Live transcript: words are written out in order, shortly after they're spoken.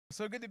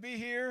So good to be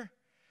here.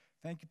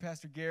 Thank you,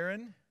 Pastor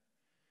Guerin,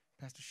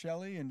 Pastor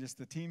Shelley, and just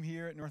the team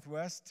here at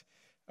Northwest.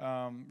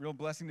 Real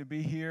blessing to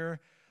be here.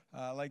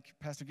 Like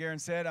Pastor Guerin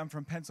said, I'm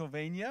from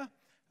Pennsylvania.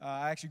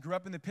 I actually grew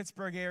up in the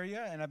Pittsburgh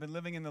area, and I've been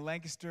living in the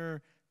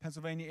Lancaster,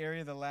 Pennsylvania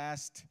area the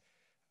last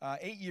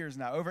 8 years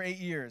now, over 8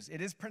 years. It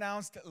is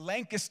pronounced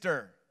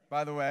Lancaster,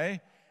 by the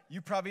way.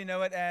 You probably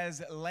know it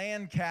as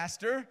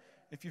Lancaster,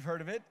 if you've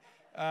heard of it.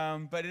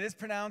 But it is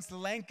pronounced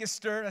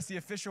Lancaster. That's the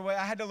official way.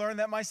 I had to learn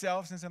that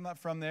myself since I'm not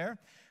from there.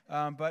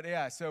 But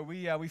yeah, so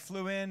we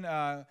flew in.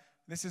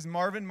 This is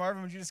Marvin.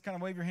 Marvin, would you just kind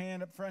of wave your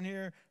hand up front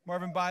here?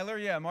 Marvin Byler.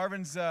 Yeah,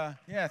 Marvin's,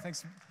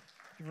 thanks.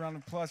 Give a round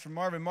of applause for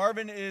Marvin.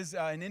 Marvin is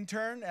an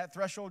intern at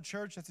Threshold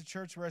Church. That's a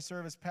church where I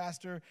serve as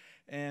pastor.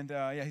 And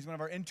he's one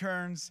of our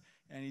interns.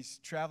 And he's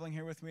traveling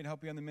here with me to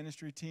help me on the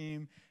ministry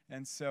team.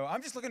 And so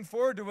I'm just looking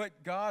forward to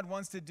what God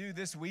wants to do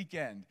this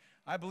weekend.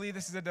 I believe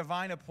this is a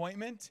divine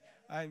appointment.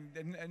 I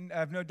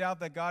have no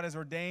doubt that God has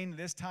ordained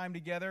this time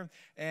together.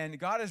 And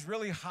God is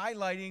really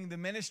highlighting the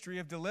ministry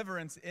of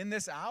deliverance in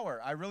this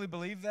hour. I really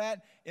believe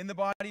that in the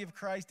body of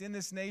Christ, in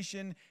this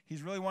nation.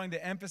 He's really wanting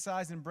to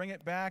emphasize and bring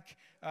it back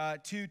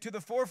to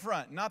the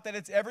forefront. Not that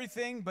it's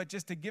everything, but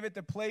just to give it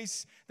the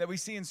place that we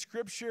see in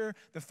Scripture,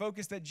 the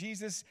focus that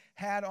Jesus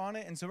had on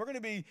it. And so we're going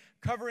to be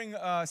covering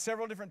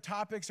several different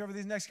topics over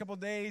these next couple of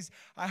days.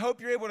 I hope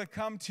you're able to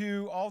come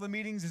to all the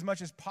meetings as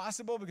much as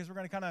possible because we're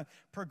going to kind of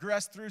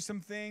progress through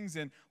some things,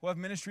 and we'll have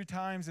ministry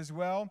times as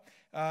well.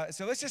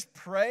 So let's just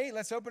pray.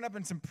 Let's open up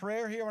in some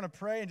prayer here. I want to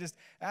pray and just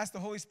ask the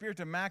Holy Spirit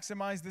to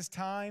maximize this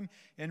time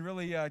and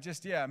really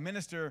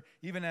minister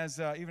even as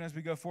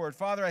we go forward.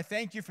 Father, I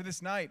thank you for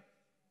this night.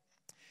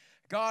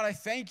 God, I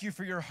thank you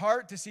for your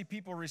heart to see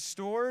people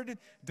restored,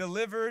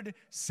 delivered,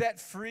 set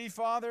free,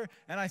 Father.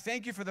 And I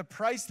thank you for the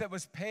price that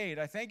was paid.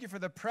 I thank you for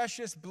the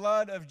precious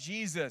blood of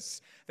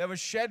Jesus that was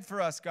shed for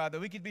us, God, that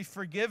we could be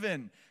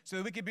forgiven, so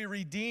that we could be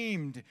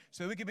redeemed,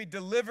 so that we could be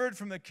delivered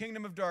from the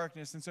kingdom of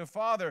darkness. And so,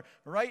 Father,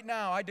 right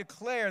now I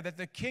declare that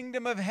the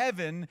kingdom of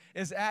heaven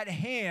is at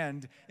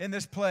hand in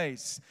this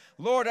place.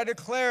 Lord, I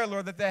declare,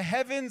 Lord, that the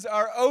heavens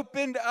are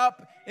opened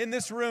up in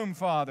this room,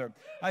 Father.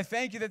 I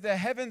thank you that the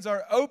heavens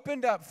are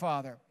opened up,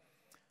 Father.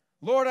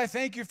 Lord, I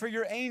thank you for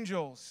your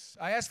angels.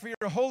 I ask for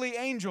your holy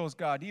angels,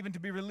 God, even to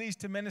be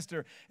released to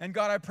minister. And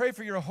God, I pray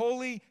for your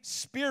Holy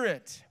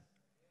Spirit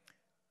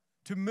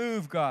to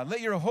move, God.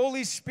 Let your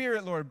Holy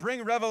Spirit, Lord,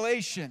 bring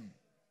revelation.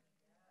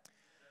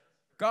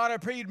 God, I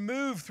pray you'd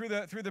move through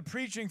the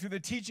preaching, through the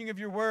teaching of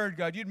your word,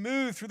 God. You'd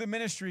move through the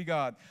ministry,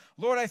 God.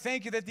 Lord, I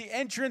thank you that the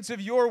entrance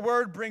of your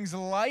word brings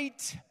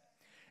light.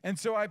 And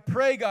so I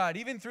pray, God,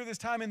 even through this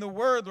time in the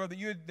word, Lord,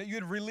 that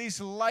you'd release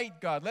light,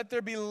 God. Let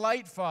there be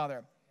light,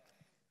 Father.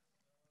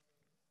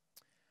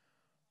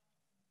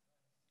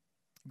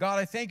 God,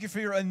 I thank you for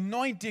your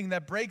anointing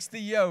that breaks the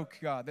yoke,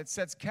 God, that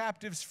sets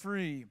captives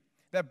free,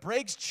 that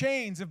breaks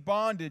chains of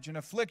bondage and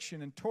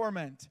affliction and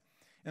torment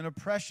and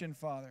oppression,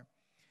 Father.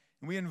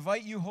 And we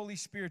invite you, Holy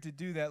Spirit, to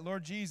do that.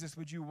 Lord Jesus,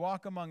 would you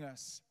walk among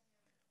us?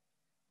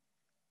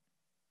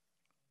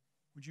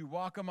 Would you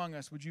walk among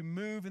us? Would you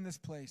move in this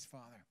place,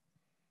 Father?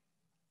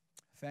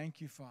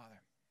 Thank you,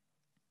 Father.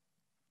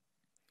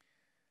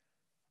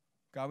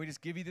 God, we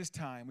just give you this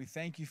time. We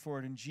thank you for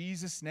it in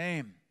Jesus'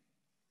 name.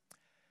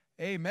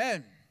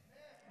 Amen.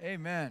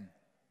 Amen.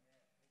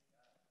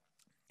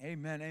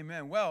 Amen.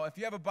 Amen. Well, if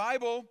you have a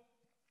Bible,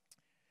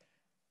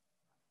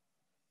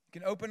 you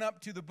can open up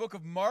to the book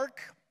of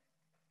Mark,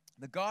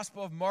 the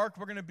Gospel of Mark.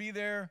 We're going to be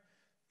there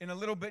in a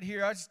little bit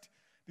here.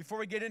 Before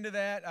we get into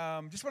that,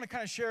 just want to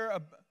kind of share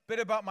a bit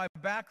about my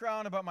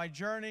background, about my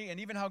journey, and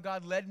even how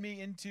God led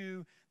me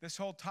into this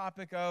whole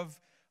topic of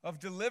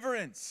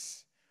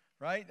deliverance,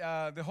 right?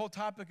 The whole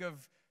topic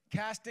of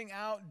casting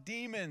out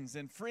demons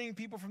and freeing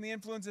people from the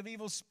influence of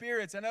evil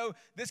spirits. I know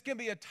this can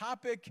be a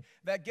topic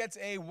that gets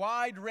a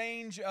wide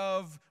range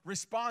of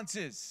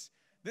responses.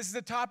 This is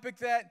a topic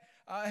that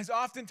has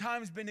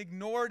oftentimes been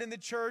ignored in the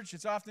church.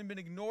 It's often been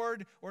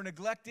ignored or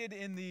neglected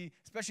in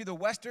especially the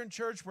Western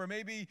church, where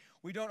maybe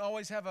we don't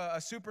always have a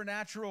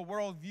supernatural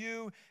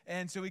worldview,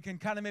 and so we can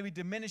kind of maybe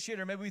diminish it,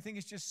 or maybe we think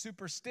it's just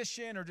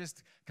superstition or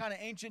just kind of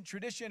ancient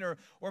tradition,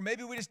 or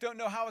maybe we just don't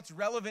know how it's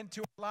relevant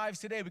to our lives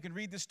today. We can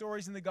read the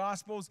stories in the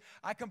Gospels.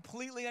 I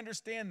completely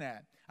understand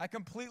that. I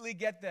completely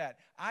get that.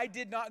 I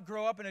did not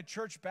grow up in a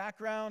church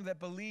background that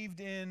believed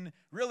in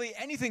really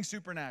anything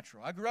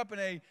supernatural. I grew up in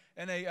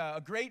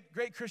a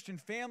great Christian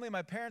family.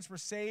 My parents were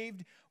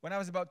saved when I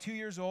was about 2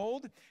 years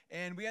old,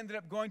 and we ended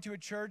up going to a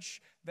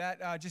church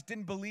that just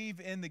didn't believe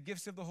in the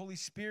gifts of the Holy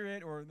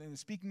Spirit or the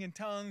speaking in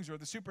tongues or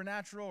the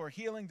supernatural or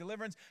healing,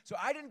 deliverance. So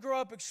I didn't grow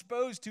up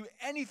exposed to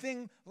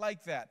anything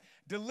like that.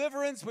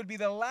 Deliverance would be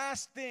the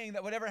last thing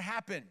that would ever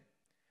happen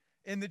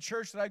in the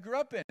church that I grew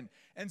up in.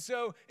 And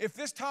so if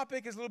this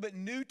topic is a little bit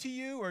new to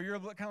you, or you're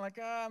kind of like,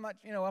 I'm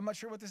not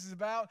sure what this is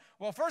about.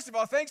 Well, first of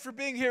all, thanks for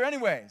being here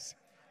anyways.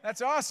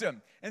 That's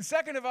awesome. And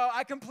second of all,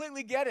 I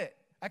completely get it.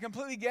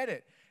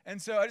 And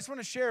so I just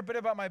want to share a bit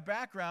about my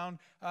background.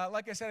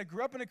 Like I said, I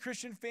grew up in a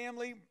Christian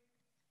family.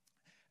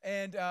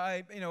 And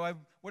I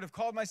would have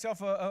called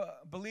myself a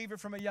believer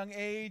from a young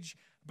age,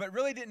 but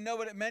really didn't know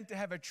what it meant to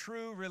have a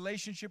true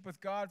relationship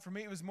with God. For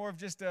me, it was more of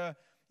just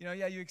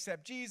you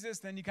accept Jesus,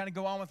 then you kind of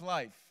go on with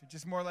life. It's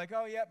just more like,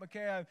 oh, yeah,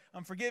 okay,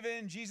 I'm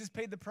forgiven. Jesus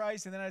paid the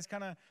price, and then I just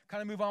kind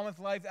of move on with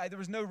life. There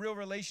was no real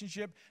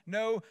relationship,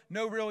 no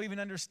real even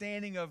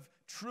understanding of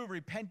true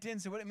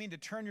repentance and what it means to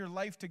turn your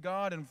life to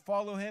God and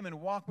follow Him and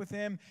walk with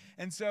Him.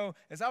 And so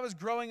as I was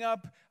growing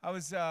up, I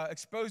was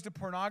exposed to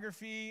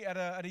pornography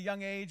at a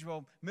young age,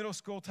 middle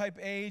school type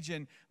age,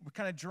 and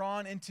kind of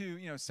drawn into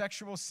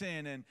sexual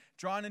sin and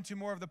drawn into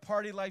more of the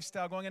party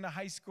lifestyle, going into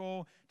high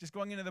school, just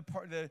going into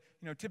the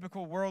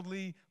typical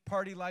worldly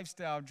party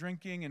lifestyle,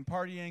 drinking and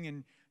partying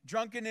and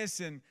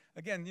drunkenness and,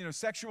 again,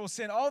 sexual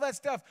sin, all that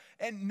stuff,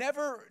 and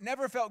never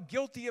felt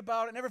guilty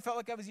about it, never felt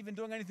like I was even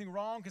doing anything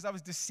wrong because I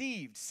was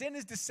deceived. Sin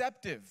is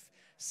deceptive.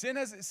 Sin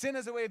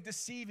has a way of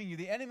deceiving you.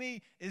 The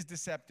enemy is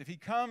deceptive. He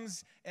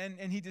comes and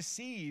he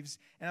deceives,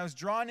 and I was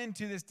drawn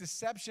into this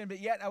deception,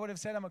 but yet I would have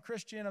said I'm a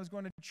Christian. I was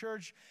going to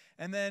church,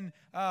 and then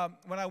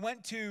when I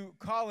went to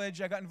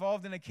college, I got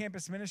involved in a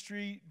campus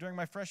ministry during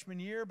my freshman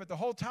year, but the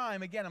whole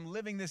time, again, I'm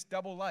living this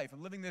double life.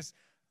 I'm living this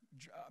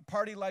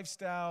party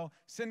lifestyle,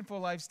 sinful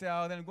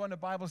lifestyle, then I'm going to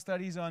Bible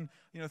studies on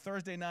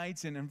Thursday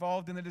nights and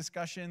involved in the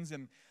discussions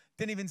and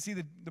didn't even see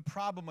the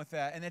problem with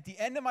that. And at the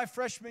end of my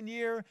freshman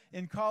year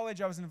in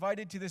college, I was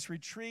invited to this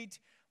retreat.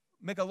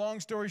 Make a long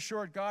story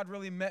short, God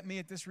really met me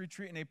at this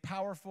retreat in a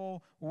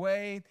powerful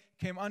way,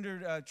 came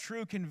under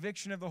true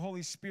conviction of the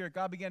Holy Spirit.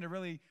 God began to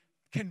really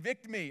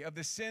convict me of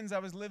the sins I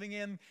was living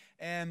in,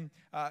 and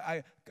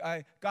I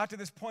got to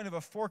this point of a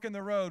fork in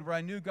the road where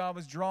I knew God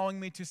was drawing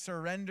me to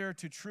surrender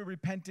to true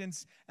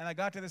repentance, and I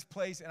got to this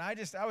place, and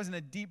I was in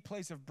a deep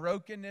place of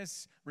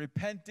brokenness,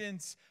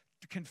 repentance,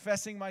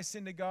 confessing my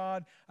sin to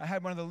God. I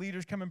had one of the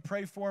leaders come and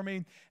pray for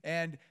me,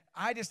 and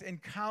I just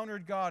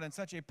encountered God in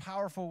such a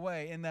powerful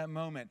way in that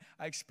moment.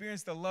 I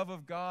experienced the love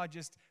of God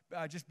just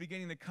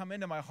beginning to come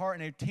into my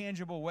heart in a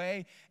tangible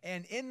way.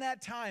 And in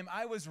that time,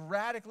 I was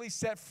radically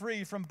set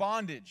free from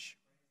bondage.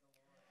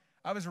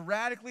 I was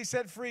radically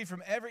set free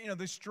from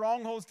the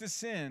strongholds to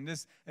sin,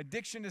 this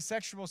addiction to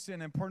sexual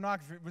sin and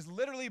pornography. It was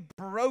literally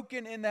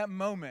broken in that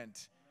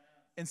moment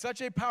in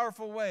such a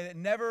powerful way that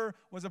never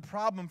was a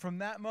problem from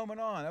that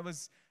moment on. That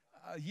was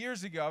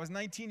years ago. I was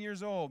 19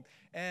 years old,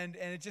 and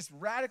it just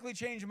radically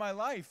changed my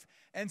life.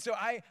 And so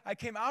I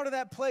came out of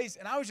that place,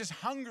 and I was just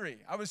hungry.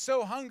 I was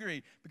so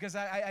hungry because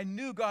I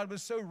knew God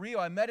was so real.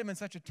 I met Him in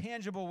such a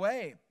tangible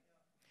way.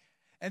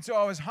 And so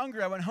I was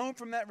hungry. I went home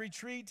from that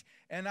retreat,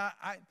 and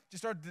I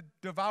just started to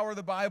devour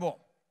the Bible.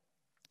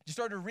 Just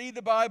started to read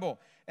the Bible.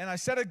 And I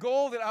set a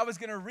goal that I was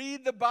going to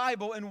read the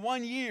Bible in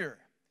 1 year.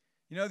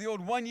 The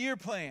old 1-year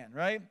plan,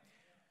 right?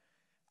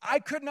 I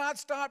could not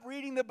stop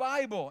reading the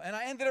Bible, and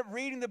I ended up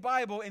reading the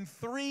Bible in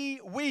 3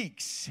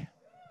 weeks.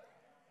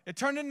 It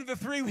turned into the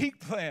 3-week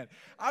plan.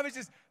 I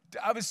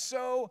was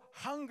so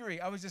hungry.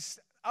 I was just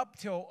up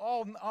till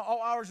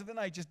all hours of the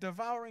night, just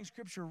devouring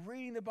Scripture,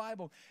 reading the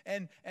Bible.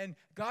 And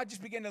God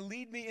just began to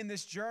lead me in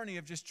this journey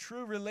of just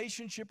true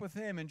relationship with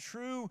Him and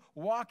true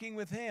walking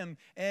with Him.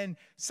 And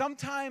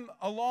sometime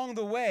along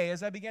the way,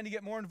 as I began to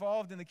get more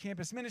involved in the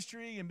campus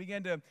ministry and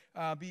began to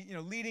be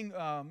leading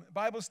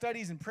Bible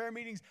studies and prayer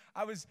meetings,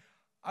 I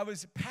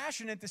was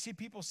passionate to see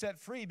people set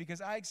free because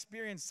I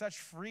experienced such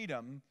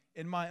freedom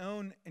in my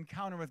own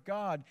encounter with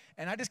God.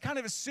 And I just kind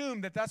of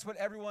assumed that that's what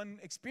everyone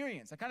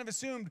experienced. I kind of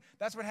assumed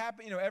that's what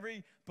happened.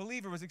 Every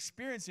believer was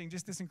experiencing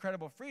just this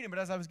incredible freedom. But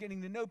as I was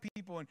getting to know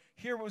people and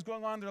hear what was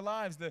going on in their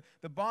lives, the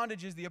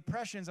bondages, the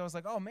oppressions, I was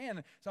like, oh,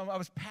 man. So I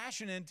was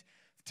passionate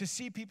to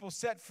see people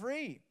set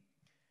free.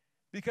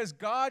 Because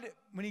God,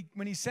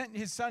 when he sent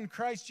His Son,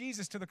 Christ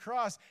Jesus, to the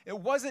cross, it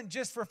wasn't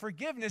just for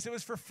forgiveness, it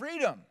was for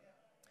freedom.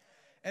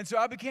 And so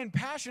I became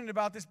passionate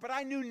about this, but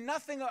I knew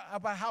nothing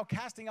about how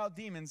casting out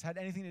demons had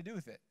anything to do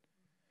with it.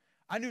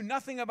 I knew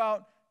nothing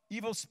about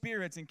evil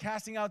spirits and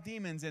casting out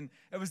demons, and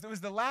it was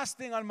the last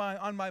thing on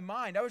my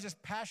mind. I was just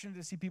passionate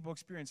to see people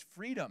experience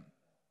freedom.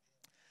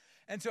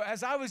 And so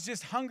as I was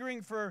just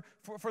hungering for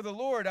the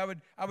Lord, I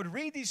would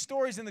read these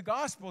stories in the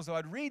Gospels. I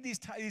would read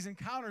these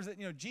encounters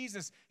that,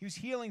 Jesus, He was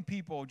healing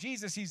people.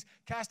 Jesus, He's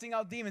casting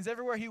out demons.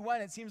 Everywhere He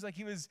went, it seems like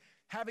He was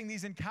having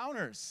these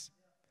encounters.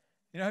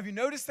 Have you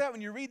noticed that when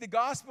you read the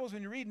Gospels,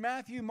 when you read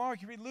Matthew,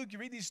 Mark, you read Luke, you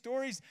read these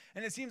stories,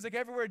 and it seems like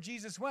everywhere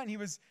Jesus went, He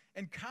was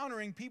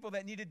encountering people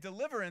that needed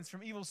deliverance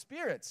from evil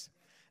spirits.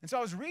 And so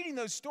I was reading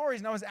those stories,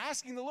 and I was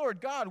asking the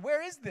Lord, God,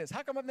 where is this?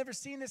 How come I've never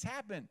seen this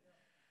happen?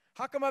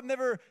 How come I've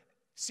never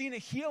seen a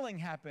healing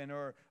happen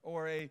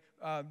or a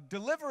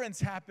deliverance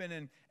happen?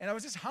 And I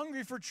was just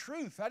hungry for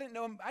truth. I didn't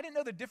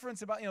know the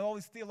difference about all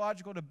these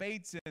theological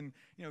debates and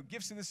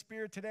gifts of the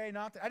Spirit today.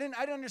 I didn't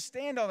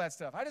understand all that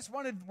stuff. I just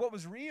wanted what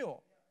was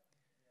real.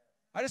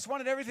 I just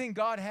wanted everything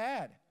God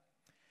had.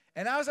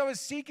 And as I was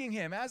seeking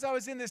Him, as I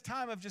was in this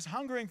time of just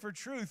hungering for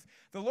truth,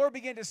 the Lord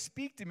began to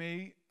speak to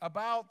me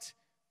about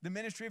the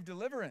ministry of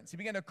deliverance. He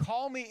began to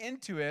call me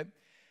into it.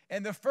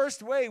 And the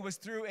first way was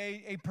through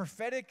a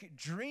prophetic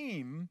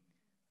dream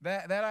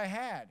that I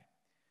had.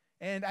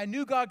 And I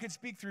knew God could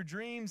speak through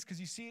dreams because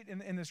you see it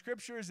in the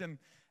scriptures,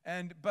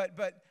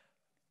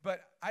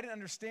 but I didn't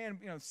understand,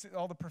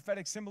 all the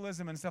prophetic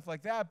symbolism and stuff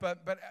like that.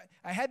 But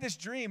I had this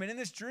dream, and in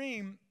this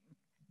dream,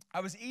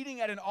 I was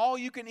eating at an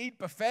all-you-can-eat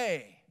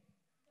buffet.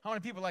 How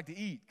many people like to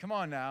eat? Come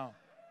on now.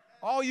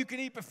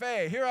 All-you-can-eat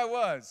buffet. Here I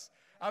was.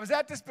 I was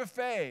at this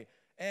buffet,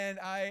 and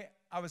I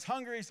was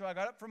hungry, so I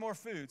got up for more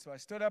food. So I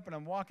stood up, and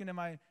I'm walking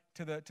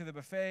to the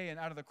buffet, and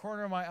out of the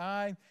corner of my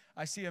eye,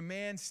 I see a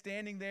man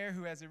standing there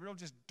who has a real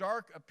just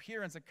dark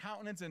appearance, a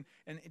countenance, and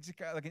it's just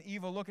got like an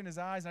evil look in his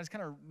eyes. And I just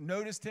kind of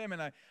noticed him,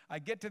 and I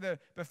get to the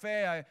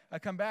buffet. I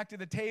come back to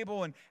the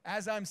table, and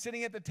as I'm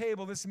sitting at the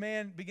table, this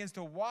man begins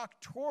to walk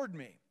toward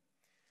me.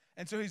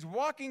 And so he's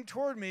walking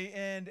toward me,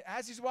 and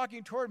as he's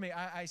walking toward me,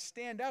 I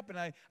stand up, and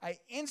I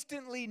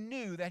instantly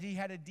knew that he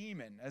had a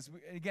demon.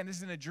 Again, this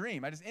isn't a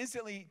dream. I just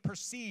instantly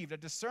perceived, I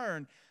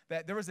discerned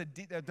that there was a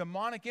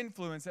demonic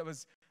influence that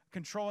was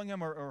controlling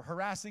him or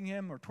harassing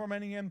him or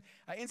tormenting him.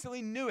 I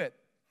instantly knew it.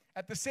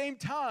 At the same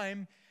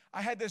time,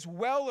 I had this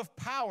well of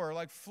power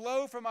like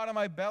flow from out of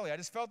my belly. I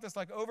just felt this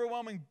like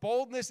overwhelming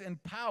boldness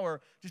and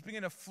power just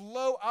begin to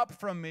flow up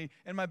from me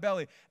in my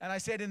belly. And I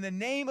said, in the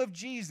name of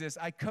Jesus,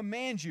 I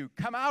command you,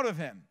 come out of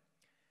him.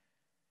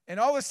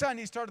 And all of a sudden,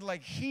 he started to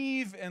like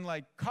heave and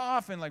like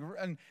cough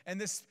and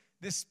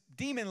this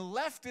demon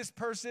left this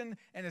person,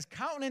 and his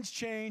countenance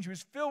changed. He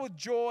was filled with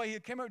joy. He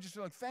came out just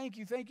like, thank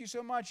you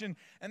so much. And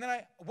then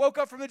I woke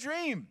up from the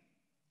dream.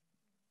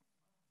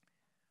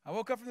 I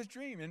woke up from this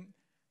dream, and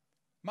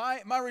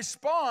my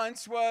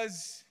response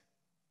was,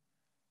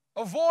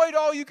 avoid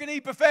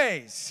all-you-can-eat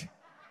buffets.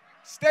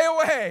 Stay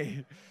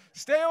away.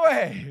 Stay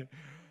away.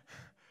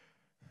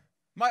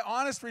 My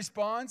honest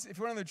response, if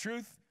you want to know the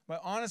truth, my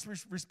honest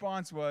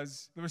response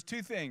was, there was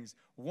two things.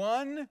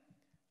 One,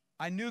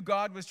 I knew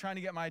God was trying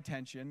to get my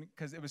attention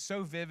because it was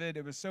so vivid.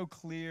 It was so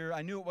clear.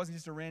 I knew it wasn't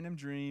just a random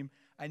dream.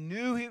 I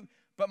knew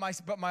but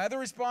my other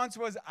response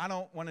was, I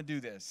don't want to do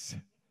this.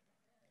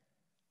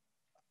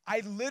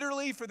 I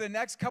literally, for the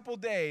next couple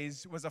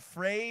days, was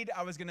afraid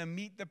I was going to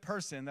meet the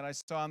person that I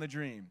saw in the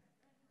dream.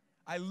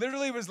 I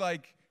literally was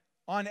like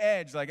on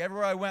edge, like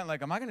everywhere I went,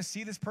 like, am I going to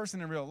see this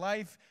person in real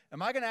life?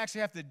 Am I going to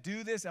actually have to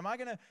do this?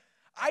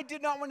 I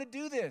did not want to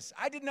do this.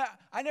 I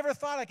never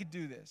thought I could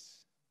do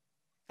this.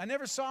 I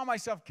never saw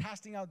myself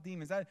casting out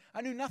demons.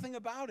 I knew nothing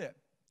about it.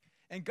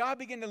 And God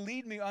began to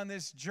lead me on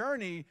this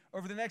journey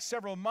over the next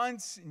several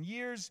months and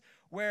years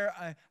where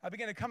I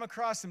began to come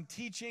across some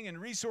teaching and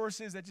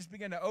resources that just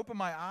began to open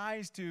my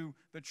eyes to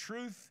the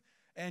truth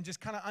and just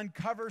kind of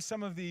uncover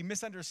some of the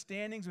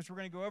misunderstandings, which we're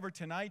going to go over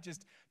tonight.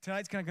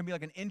 Tonight's kind of going to be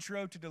like an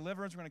intro to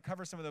deliverance. We're going to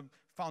cover some of the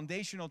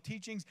foundational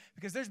teachings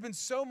because there's been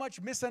so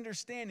much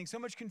misunderstanding, so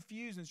much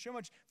confusion, so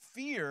much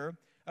fear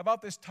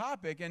about this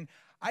topic, and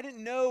I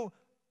didn't know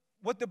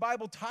what the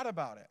Bible taught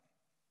about it.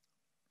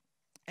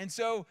 And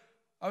so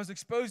I was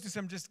exposed to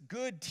some just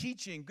good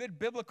teaching, good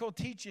biblical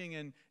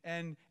teaching,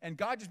 and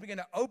God just began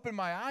to open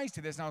my eyes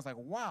to this, and I was like,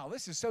 wow,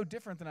 this is so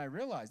different than I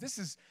realized. This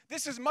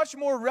is much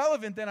more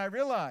relevant than I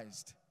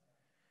realized.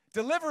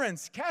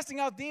 Deliverance, casting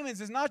out demons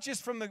is not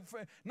just for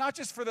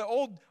the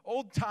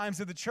old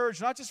times of the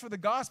church, not just for the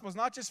Gospels,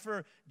 not just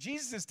for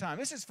Jesus' time.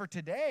 This is for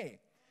today.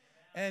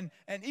 And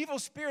evil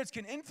spirits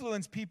can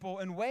influence people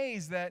in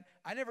ways that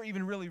I never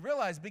even really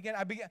realized.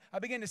 I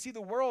began to see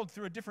the world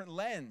through a different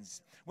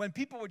lens. When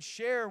people would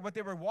share what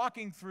they were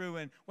walking through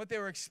and what they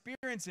were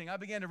experiencing, I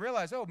began to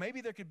realize, oh,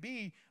 maybe there could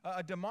be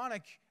a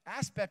demonic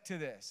aspect to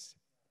this.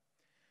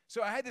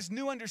 So I had this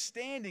new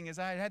understanding as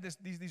I had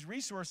these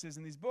resources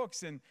and these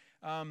books,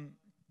 but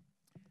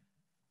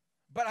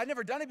I'd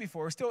never done it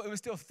before. It was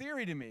still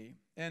theory to me.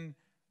 And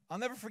I'll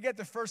never forget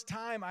the first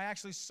time I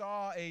actually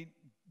saw a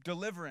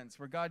deliverance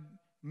where God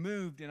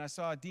moved and I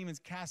saw demons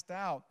cast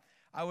out.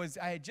 I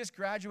had just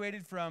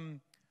graduated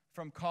from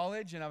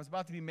college, and I was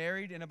about to be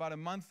married in about a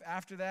month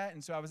after that.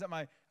 And so I was at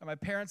my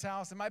parents'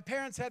 house, and my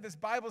parents had this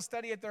Bible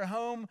study at their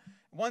home,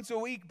 once a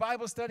week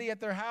Bible study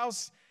at their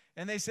house.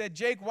 And they said,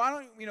 Jake,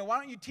 why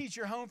don't you teach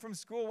your home from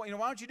school? Why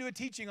don't you do a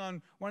teaching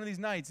on one of these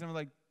nights? And I'm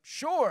like,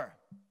 sure.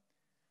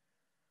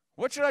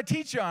 What should I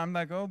teach on? I'm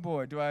like, oh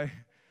boy, do I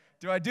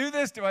do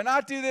this? Do I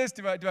not do this?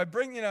 Do I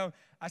bring,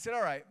 I said,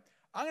 all right,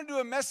 I'm going to do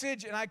a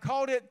message, and I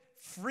called it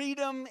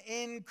Freedom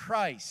in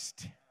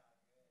Christ.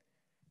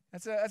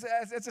 That's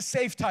a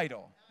safe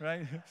title,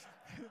 right?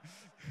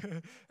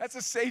 That's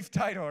a safe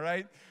title,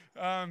 right?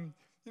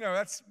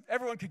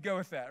 Everyone could go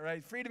with that,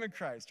 right? Freedom in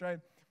Christ, right?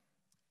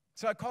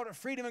 So I called it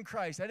Freedom in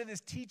Christ. I did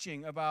this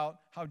teaching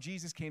about how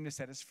Jesus came to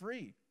set us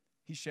free.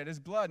 He shed his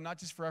blood, not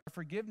just for our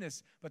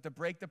forgiveness, but to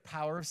break the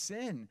power of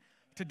sin,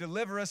 to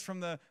deliver us from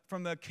the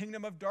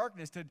kingdom of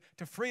darkness,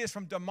 to free us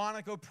from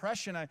demonic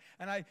oppression. I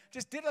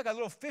just did like a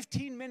little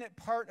 15-minute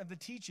part of the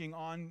teaching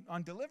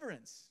on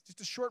deliverance, just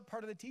a short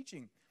part of the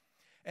teaching.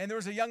 And there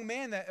was a young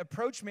man that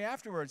approached me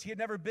afterwards. He had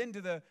never been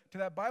to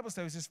that Bible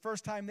study. It was his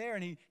first time there,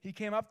 and he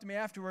came up to me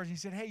afterwards. He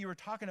said, hey, you were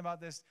talking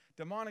about this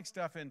demonic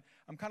stuff, and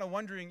I'm kind of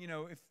wondering,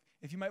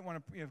 if you might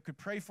want to, could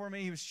pray for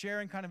me. He was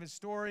sharing kind of his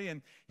story,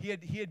 and he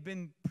had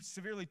been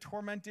severely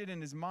tormented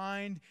in his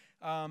mind,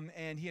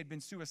 and he had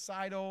been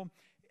suicidal.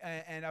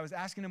 And I was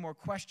asking him more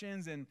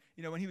questions, and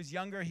when he was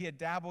younger, he had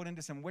dabbled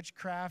into some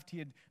witchcraft. He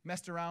had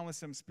messed around with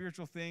some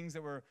spiritual things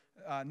that were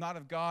not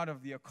of God,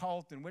 of the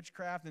occult and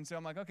witchcraft. And so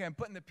I'm like, okay, I'm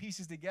putting the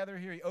pieces together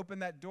here. He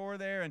opened that door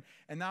there,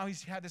 and now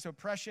he's had this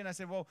oppression. I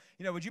said, well,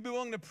 would you be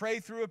willing to pray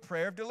through a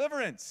prayer of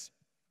deliverance?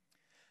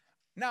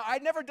 Now,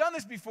 I'd never done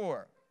this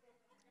before.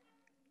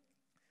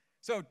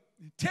 So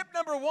tip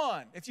number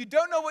 1, if you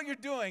don't know what you're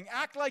doing,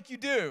 act like you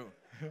do.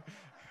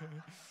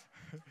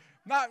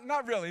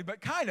 Not really,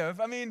 but kind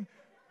of. I mean,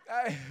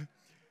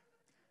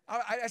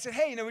 I said,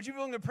 hey, would you be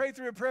willing to pray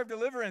through a prayer of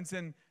deliverance?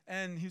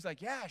 And he was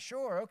like, yeah,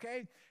 sure,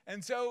 okay.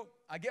 And so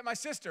I get my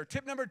sister.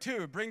 Tip number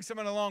 2, bring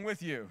someone along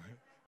with you.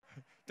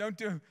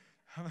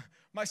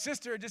 My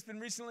sister had just been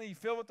recently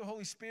filled with the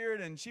Holy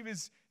Spirit, and she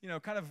was,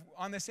 kind of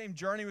on the same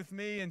journey with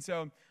me. And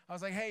so I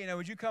was like, hey,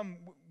 would you come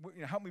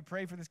help me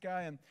pray for this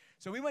guy? And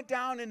so we went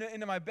down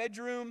into my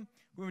bedroom.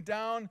 We went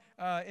down,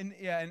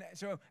 and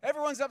so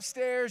everyone's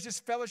upstairs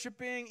just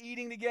fellowshipping,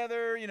 eating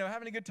together,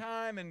 having a good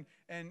time, and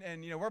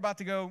we're about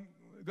to go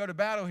to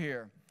battle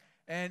here.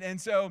 And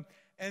so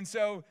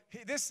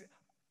this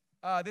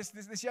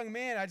young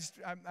man,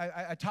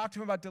 I talked to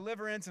him about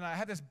deliverance, and I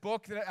had this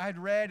book that I had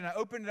read, and I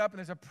opened it up, and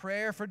there's a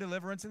prayer for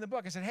deliverance in the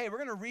book. I said, hey, I'm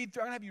going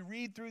to have you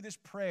read through this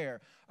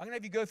prayer. I'm going to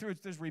have you go through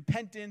it. There's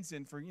repentance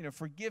and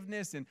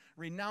forgiveness and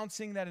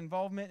renouncing that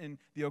involvement in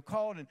the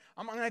occult, and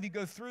I'm going to have you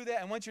go through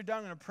that, and once you're done,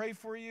 I'm going to pray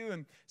for you.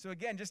 And so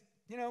again, just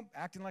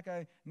acting like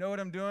I know what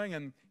I'm doing,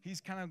 and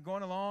he's kind of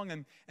going along,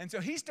 and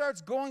so he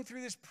starts going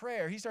through this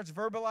prayer. He starts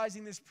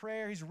verbalizing this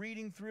prayer. He's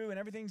reading through, and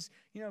everything's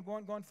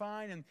going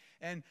fine.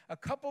 And a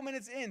couple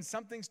minutes in,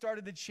 something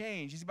started to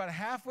change. He's about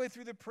halfway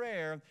through the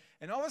prayer,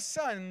 and all of a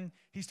sudden,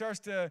 he starts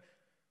to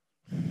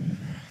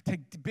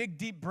take big,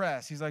 deep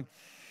breaths. He's like,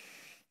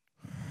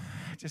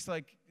 just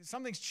like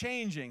something's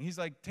changing. He's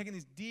like taking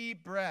these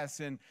deep breaths,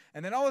 and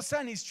then all of a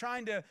sudden he's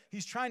trying to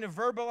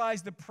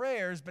verbalize the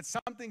prayers, but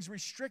something's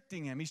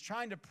restricting him. He's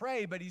trying to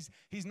pray, but he's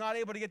not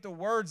able to get the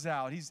words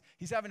out. He's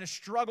having to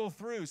struggle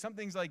through.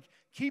 Something's like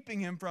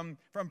keeping him from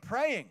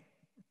praying.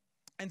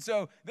 And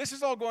so this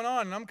is all going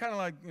on, and I'm kind of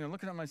like,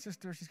 looking at my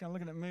sister. She's kind of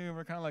looking at me, and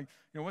we're kind of like,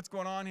 what's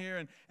going on here?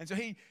 And so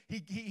he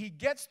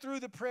gets through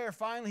the prayer.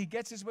 Finally, he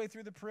gets his way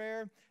through the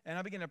prayer, and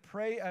I begin to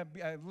pray.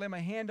 I lay my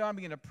hand on,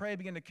 begin to pray,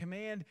 begin to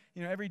command,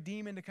 every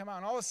demon to come out.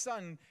 And all of a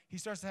sudden, he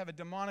starts to have a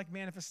demonic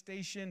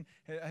manifestation.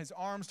 His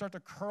arms start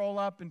to curl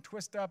up and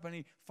twist up, and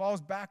he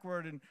falls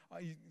backward, and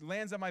he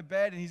lands on my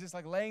bed, and he's just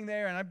like laying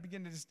there, and I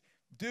begin to just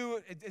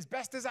do it as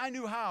best as I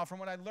knew how from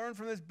what I learned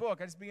from this book.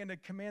 I just began to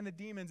command the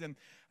demons, and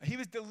he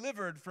was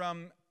delivered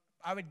from,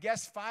 I would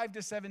guess, 5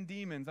 to 7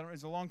 demons. I don't know, it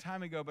was a long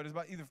time ago, but it was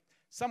about either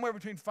somewhere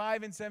between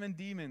 5 and 7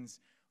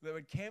 demons that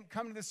would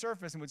come to the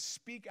surface and would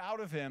speak out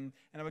of him,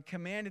 and I would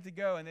command it to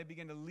go, and they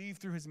began to leave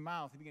through his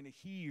mouth. He began to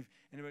heave,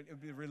 and it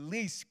would be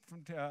released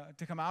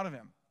to come out of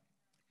him.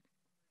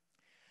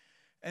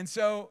 And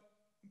so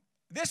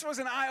this was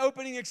an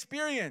eye-opening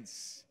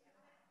experience.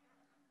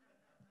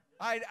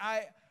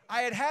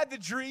 I had the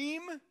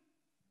dream,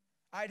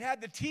 I'd had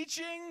the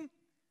teaching,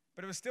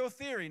 but it was still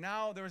theory.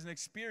 Now there was an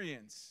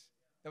experience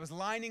that was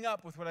lining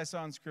up with what I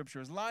saw in Scripture.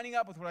 It was lining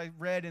up with what I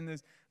read in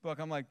this book.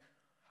 I'm like,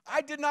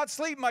 I did not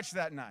sleep much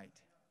that night.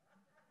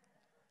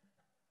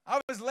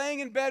 I was laying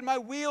in bed, my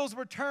wheels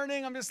were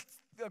turning, I'm just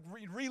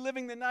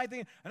reliving the night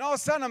thing, and all of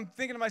a sudden I'm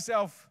thinking to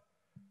myself,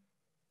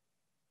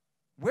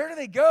 where do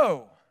they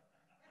go?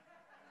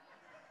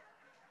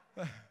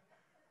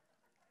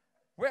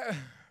 Where?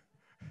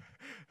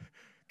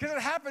 Because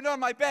it happened on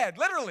my bed,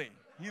 literally.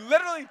 It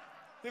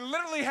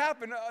literally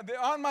happened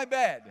on my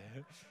bed.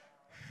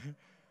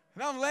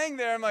 And I'm laying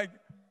there, I'm like,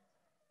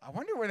 I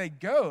wonder where they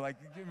go. Like,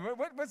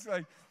 what's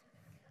like,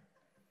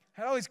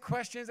 I had all these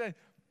questions. It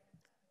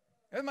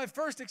was my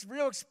first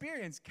real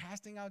experience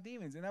casting out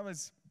demons, and that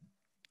was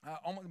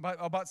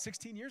about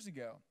 16 years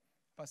ago.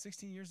 About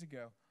 16 years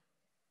ago.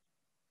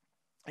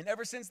 And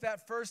ever since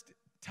that first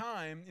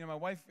time, my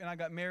wife and I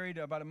got married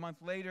about a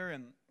month later,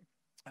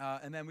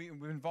 and then we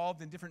were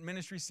involved in different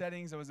ministry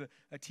settings. I was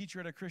a teacher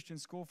at a Christian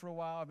school for a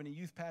while. I've been a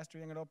youth pastor,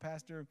 young adult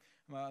pastor.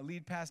 I'm a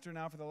lead pastor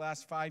now for the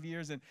last 5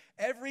 years. And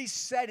every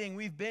setting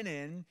we've been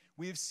in,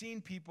 we have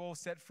seen people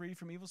set free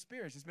from evil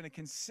spirits. It's been a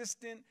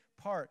consistent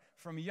part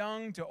from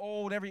young to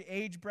old, every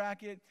age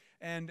bracket.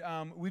 And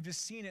we've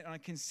just seen it on a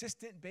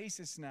consistent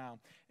basis now.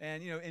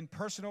 And, in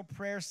personal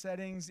prayer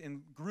settings,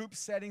 in group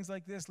settings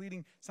like this,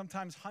 leading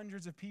sometimes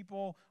hundreds of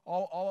people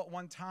all at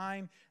one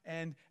time.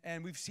 And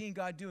we've seen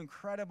God do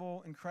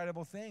incredible,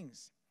 incredible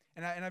things.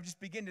 And I've just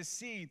begun to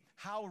see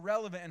how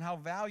relevant and how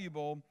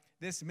valuable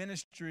this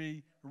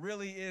ministry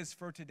really is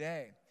for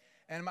today.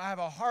 And I have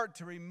a heart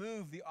to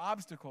remove the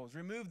obstacles,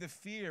 remove the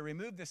fear,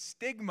 remove the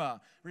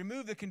stigma,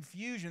 remove the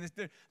confusion.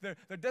 There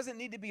doesn't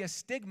need to be a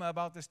stigma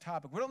about this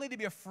topic. We don't need to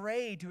be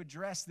afraid to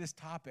address this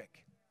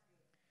topic.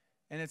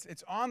 And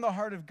it's on the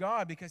heart of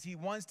God because he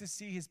wants to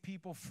see his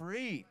people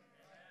free.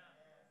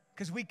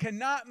 because we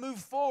cannot move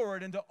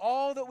forward into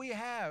all that we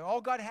have,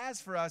 all God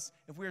has for us,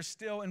 if we are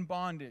still in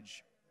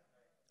bondage.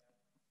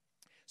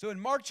 So in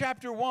Mark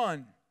chapter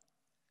 1,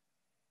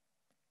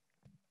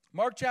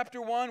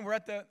 we're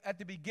at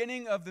the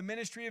beginning of the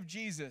ministry of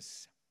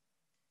Jesus.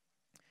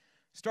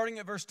 Starting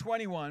at verse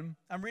 21.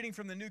 I'm reading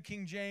from the New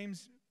King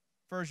James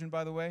Version,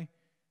 by the way.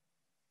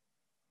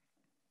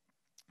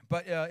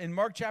 But in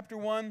Mark chapter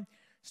 1,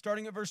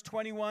 starting at verse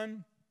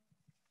 21,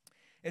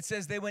 it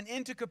says, "They went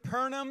into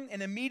Capernaum,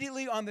 and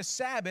immediately on the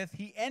Sabbath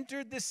he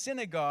entered the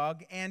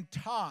synagogue and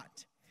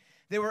taught.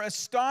 They were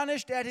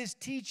astonished at his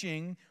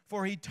teaching,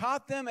 for he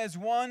taught them as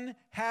one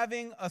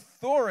having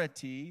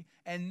authority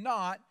and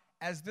not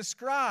as the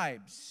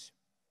scribes."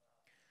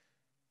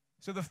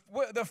 So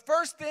the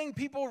first thing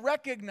people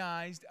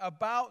recognized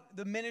about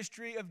the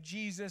ministry of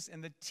Jesus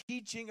and the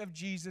teaching of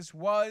Jesus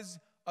was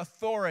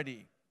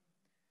authority.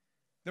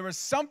 There was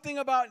something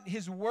about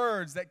his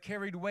words that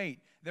carried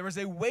weight. There was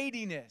a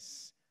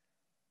weightiness.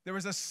 There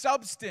was a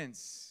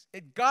substance.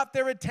 It got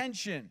their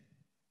attention.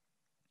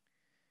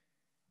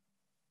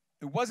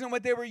 It wasn't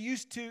what they were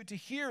used to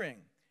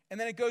hearing. And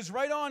then it goes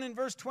right on in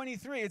verse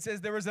 23. It says,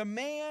 "There was a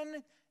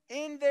man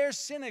in their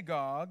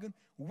synagogue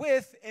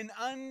with an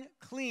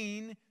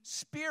unclean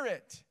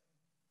spirit."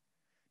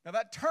 Now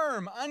that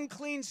term,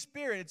 unclean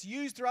spirit, it's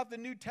used throughout the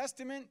New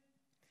Testament.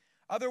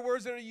 Other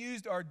words that are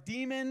used are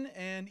demon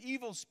and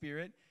evil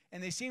spirit,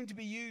 and they seem to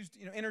be used,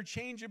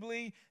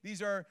 interchangeably.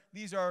 These are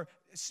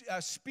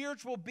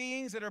spiritual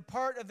beings that are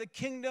part of the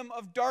kingdom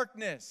of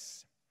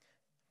darkness.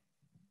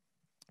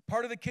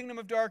 Part of the kingdom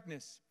of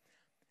darkness.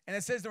 And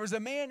it says, there was a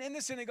man in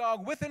the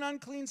synagogue with an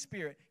unclean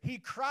spirit. He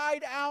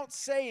cried out,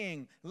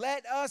 saying,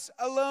 "Let us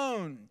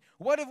alone.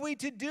 What have we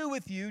to do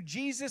with you,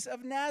 Jesus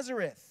of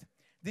Nazareth?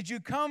 Did you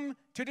come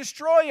to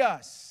destroy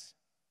us?"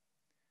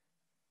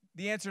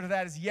 The answer to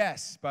that is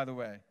yes, by the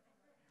way.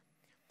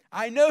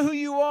 "I know who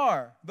you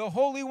are, the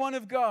Holy One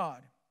of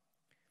God."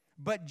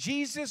 But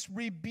Jesus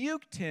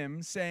rebuked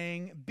him,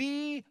 saying,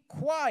 "Be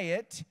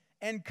quiet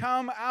and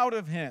come out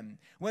of him."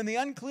 When the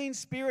unclean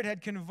spirit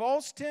had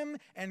convulsed him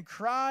and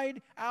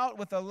cried out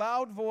with a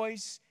loud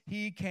voice,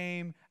 he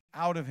came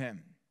out of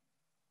him.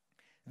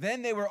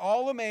 Then they were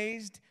all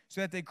amazed,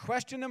 so that they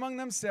questioned among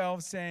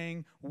themselves,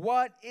 saying,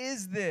 "What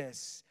is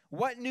this?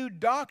 What new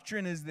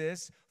doctrine is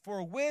this?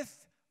 For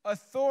with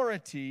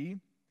authority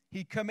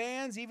he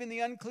commands even the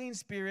unclean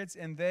spirits,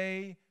 and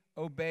they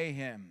obey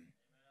him."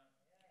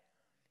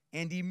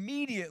 And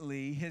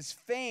immediately his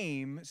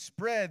fame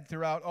spread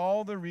throughout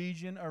all the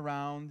region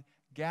around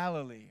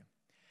Galilee.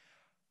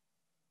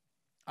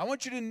 I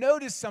want you to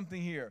notice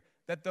something here,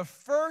 that the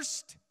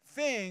first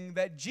thing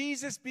that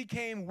Jesus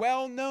became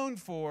well known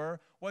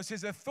for was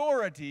his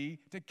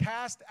authority to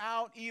cast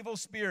out evil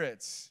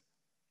spirits.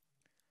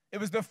 It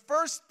was the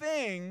first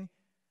thing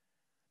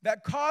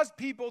that caused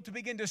people to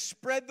begin to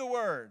spread the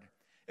word.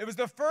 It was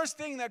the first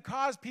thing that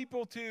caused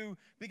people to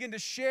begin to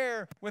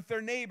share with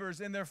their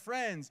neighbors and their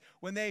friends.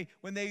 When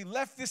they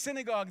left the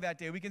synagogue that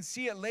day, we can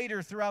see it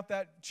later throughout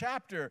that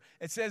chapter.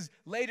 It says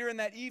later in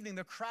that evening,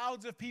 the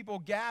crowds of people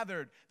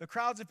gathered. The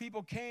crowds of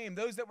people came,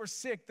 those that were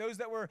sick, those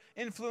that were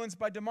influenced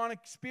by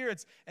demonic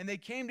spirits, and they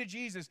came to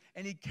Jesus,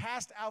 and he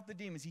cast out the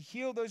demons. He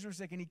healed those who were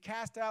sick, and he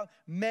cast out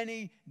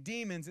many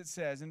demons, it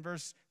says in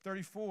verse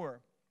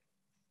 34.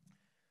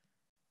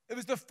 It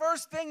was the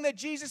first thing that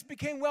Jesus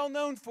became well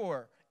known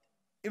for.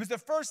 It was the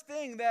first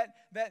thing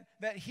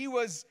that he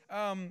was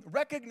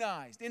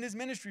recognized in his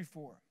ministry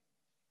for.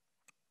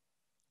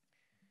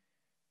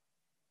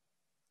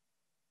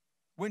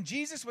 When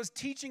Jesus was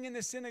teaching in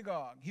the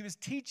synagogue, he was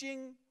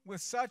teaching with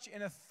such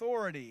an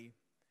authority.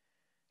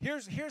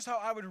 Here's how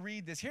I would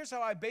read this. Here's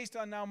how I, based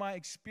on now my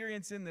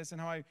experience in this and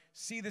how I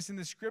see this in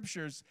the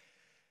scriptures,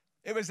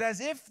 it was as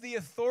if the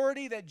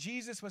authority that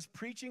Jesus was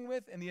preaching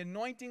with and the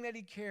anointing that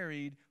he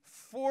carried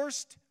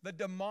forced the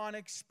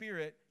demonic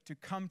spirit to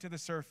come to the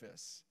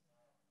surface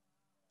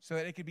so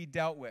that it could be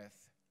dealt with.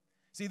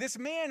 See, this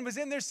man was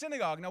in their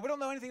synagogue. Now, we don't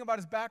know anything about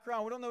his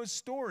background. We don't know his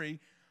story,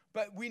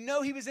 but we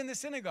know he was in the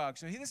synagogue.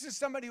 So this is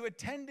somebody who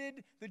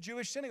attended the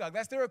Jewish synagogue.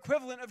 That's their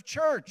equivalent of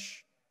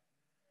church,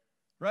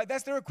 right?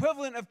 That's their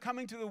equivalent of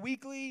coming to the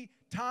weekly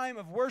time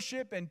of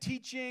worship and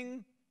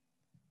teaching,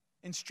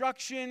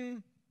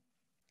 instruction.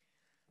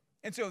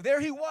 And so there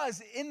he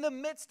was in the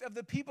midst of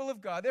the people of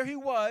God. There he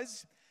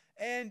was.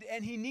 And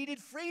he needed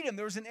freedom.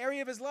 There was an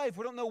area of his life.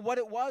 We don't know what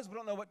it was. We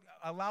don't know what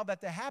allowed that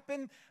to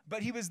happen.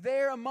 But he was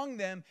there among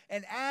them.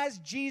 And as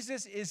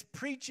Jesus is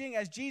preaching,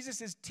 as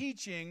Jesus is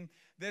teaching,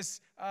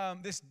 this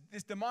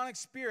demonic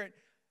spirit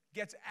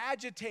gets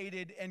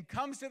agitated and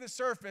comes to the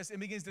surface and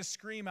begins to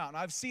scream out. And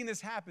I've seen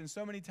this happen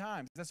so many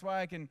times. That's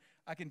why I can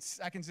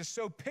just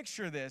so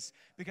picture this,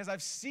 because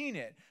I've seen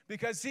it.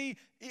 Because see,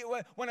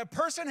 when a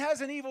person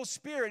has an evil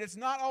spirit, it's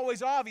not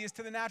always obvious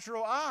to the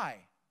natural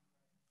eye.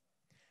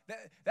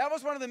 That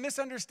was one of the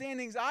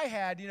misunderstandings I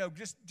had,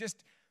 with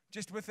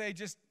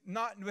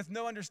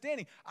no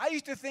understanding. I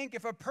used to think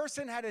if a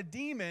person had a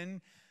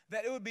demon,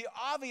 that it would be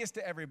obvious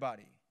to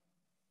everybody.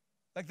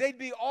 Like they'd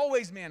be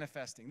always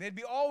manifesting. They'd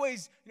be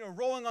always,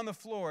 rolling on the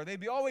floor. They'd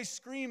be always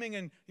screaming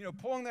and,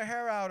 pulling their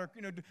hair out, or,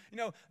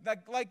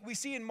 like we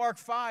see in Mark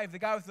 5, the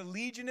guy with the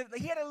legion.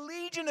 He had a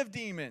legion of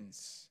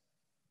demons.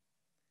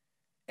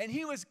 And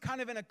he was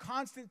kind of in a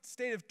constant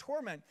state of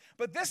torment.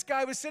 But this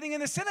guy was sitting in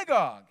the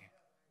synagogue.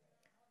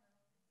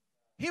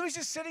 He was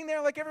just sitting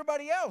there like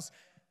everybody else.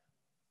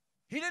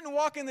 He didn't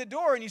walk in the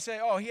door and you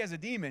say, oh, he has a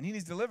demon. He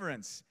needs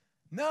deliverance.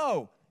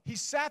 No. He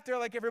sat there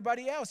like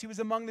everybody else. He was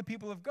among the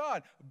people of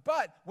God.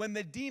 But when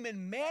the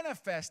demon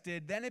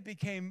manifested, then it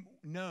became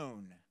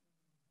known.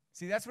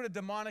 See, that's what a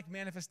demonic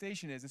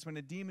manifestation is. It's when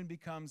a demon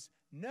becomes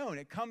known.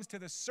 It comes to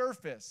the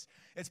surface.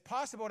 It's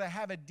possible to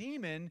have a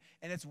demon,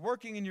 and it's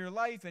working in your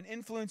life and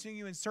influencing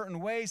you in certain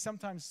ways,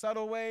 sometimes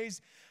subtle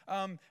ways.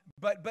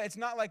 But it's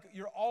not like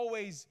you're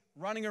always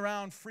running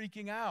around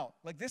freaking out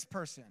like this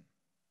person.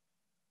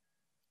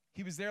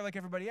 He was there like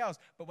everybody else.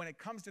 But when it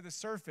comes to the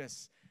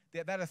surface,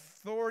 that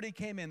authority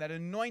came in, that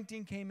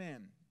anointing came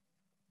in.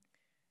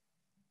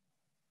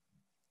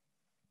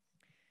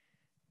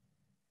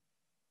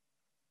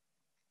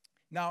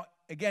 Now,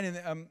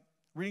 again,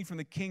 reading from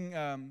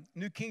the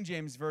New King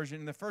James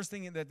Version, the first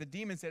thing that the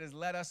demon said is,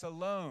 let us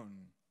alone.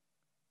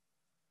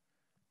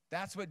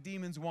 That's what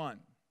demons want.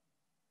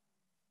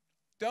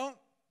 Don't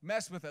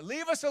mess with it.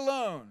 Leave us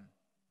alone.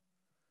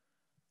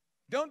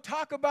 Don't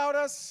talk about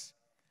us.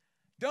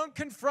 Don't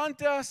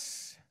confront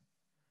us.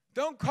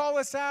 Don't call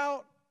us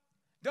out.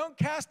 Don't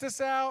cast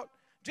us out.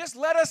 Just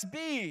let us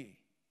be.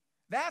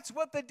 That's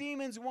what the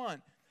demons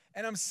want.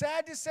 And I'm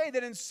sad to say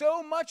that in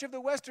so much of the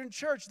Western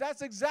church,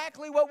 that's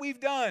exactly what we've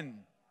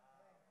done.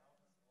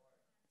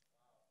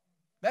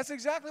 That's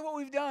exactly what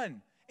we've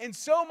done. In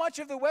so much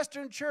of the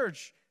Western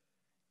church,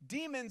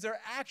 demons are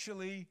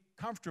actually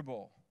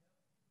comfortable.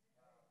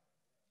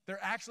 They're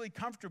actually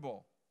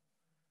comfortable.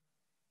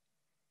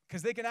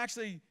 Because they can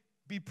actually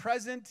be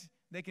present.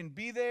 They can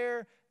be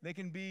there. They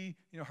can be,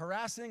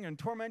 harassing and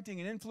tormenting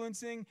and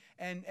influencing,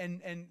 and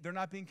they're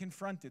not being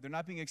confronted. They're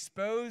not being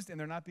exposed, and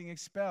they're not being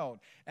expelled.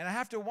 And I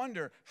have to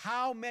wonder,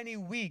 how many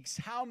weeks,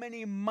 how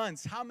many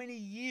months, how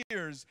many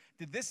years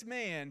did this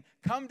man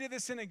come to the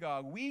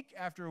synagogue week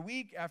after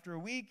week after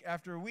week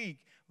after week,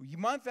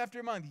 month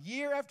after month,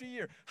 year after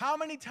year? How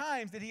many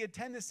times did he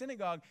attend the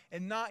synagogue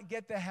and not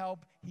get the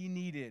help he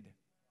needed?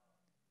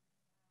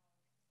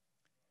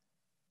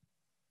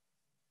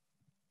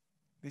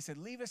 They said,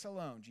 leave us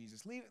alone,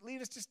 Jesus. Leave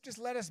us, just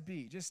let us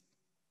be. Just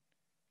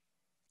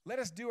let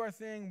us do our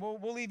thing.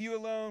 We'll leave you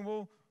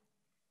alone.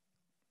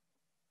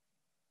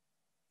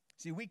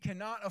 See, we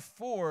cannot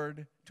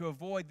afford to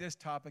avoid this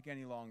topic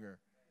any longer.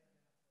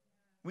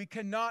 We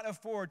cannot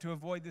afford to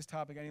avoid this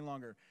topic any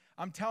longer.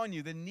 I'm telling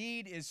you, the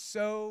need is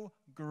so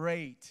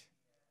great.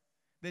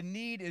 The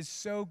need is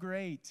so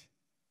great.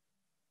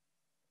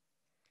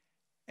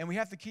 And we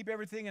have to keep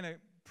everything in a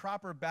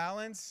proper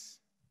balance.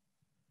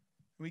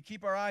 We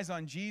keep our eyes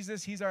on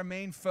Jesus. He's our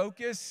main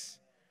focus.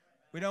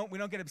 We don't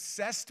get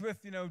obsessed with,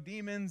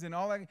 demons and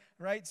all that,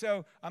 right?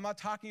 So I'm not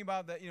talking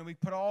about that, we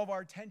put all of our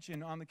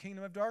attention on the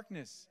kingdom of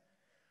darkness.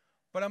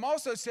 But I'm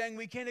also saying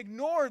we can't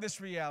ignore this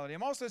reality.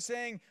 I'm also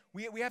saying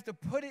we have to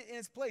put it in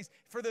its place.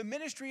 For the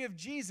ministry of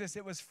Jesus,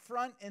 it was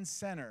front and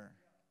center.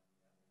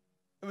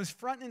 It was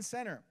front and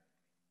center.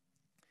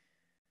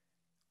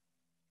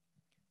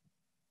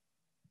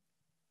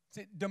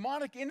 See,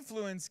 demonic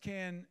influence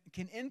can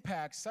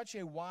impact such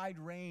a wide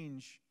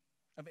range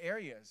of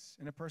areas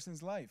in a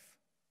person's life.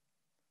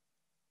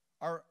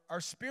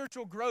 Our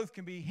spiritual growth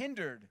can be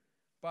hindered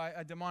by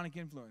a demonic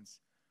influence.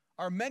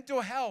 Our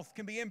mental health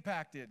can be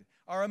impacted.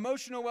 Our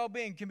emotional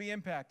well-being can be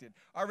impacted.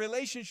 Our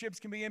relationships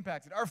can be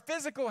impacted. Our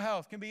physical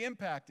health can be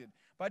impacted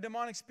by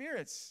demonic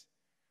spirits.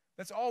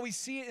 That's all we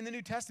see it in the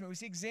New Testament. We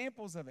see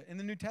examples of it in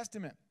the New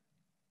Testament.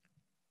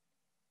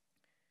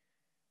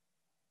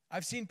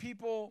 I've seen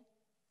people...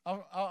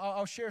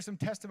 I'll share some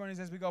testimonies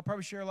as we go. I'll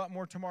probably share a lot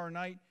more tomorrow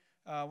night.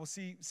 We'll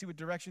see what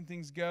direction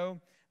things go.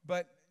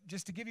 But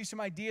just to give you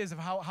some ideas of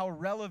how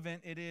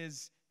relevant it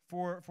is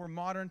for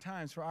modern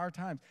times, for our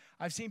times.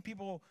 I've seen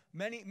people,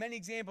 many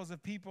examples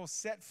of people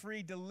set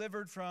free,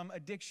 delivered from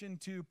addiction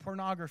to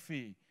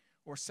pornography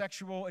or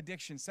sexual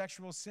addiction,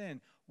 sexual sin,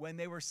 when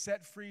they were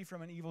set free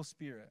from an evil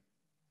spirit.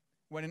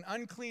 When an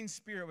unclean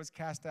spirit was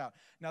cast out.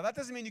 Now, that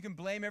doesn't mean you can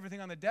blame everything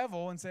on the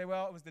devil and say,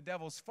 well, it was the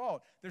devil's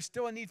fault. There's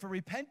still a need for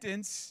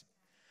repentance.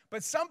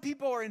 But some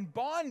people are in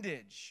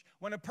bondage.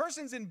 When a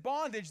person's in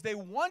bondage, they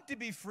want to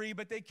be free,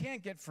 but they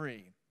can't get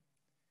free.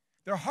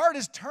 Their heart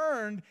is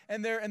turned,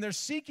 and they're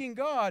seeking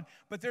God,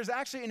 but there's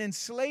actually an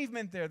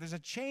enslavement there. There's a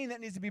chain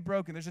that needs to be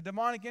broken. There's a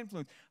demonic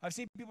influence. I've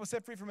seen people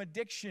set free from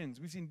addictions.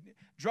 We've seen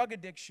drug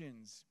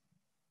addictions,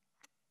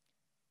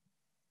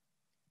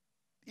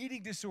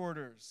 eating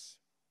disorders,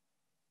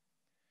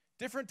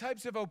 different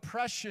types of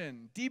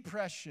oppression,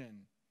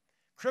 depression,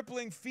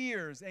 crippling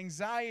fears,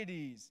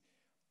 anxieties,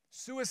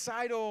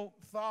 suicidal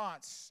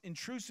thoughts,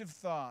 intrusive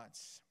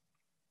thoughts,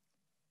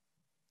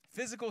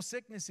 physical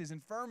sicknesses,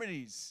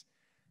 infirmities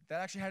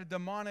that actually had a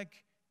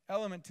demonic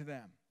element to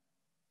them.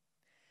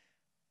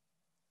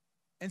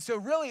 And so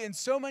really, in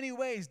so many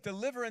ways,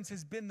 deliverance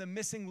has been the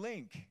missing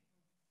link.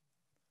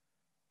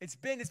 It's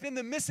been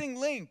the missing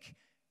link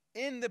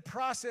in the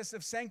process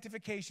of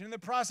sanctification, in the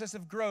process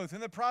of growth,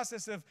 in the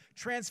process of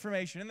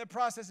transformation, in the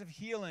process of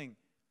healing.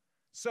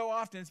 So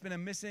often it's been a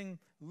missing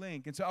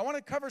link. And so I want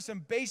to cover some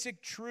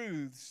basic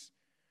truths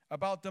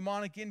about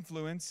demonic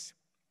influence.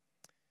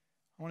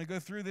 I want to go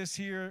through this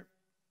here,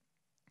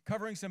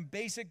 covering some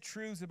basic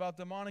truths about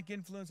demonic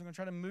influence. I'm going to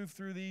try to move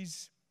through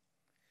these.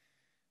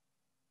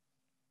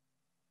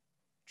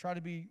 Try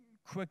to be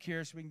quick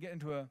here so we can get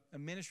into a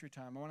ministry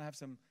time. I want to have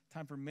some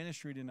time for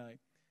ministry tonight.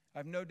 I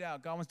have no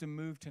doubt God wants to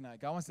move tonight.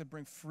 God wants to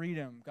bring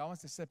freedom. God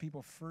wants to set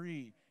people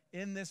free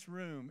in this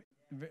room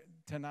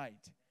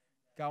tonight.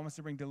 God wants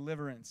to bring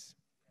deliverance.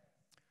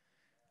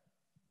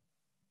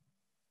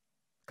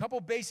 A couple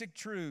basic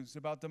truths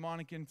about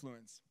demonic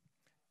influence.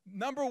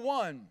 Number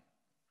one,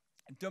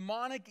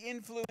 demonic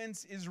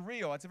influence is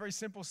real. That's a very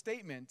simple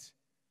statement,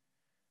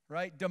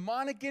 right?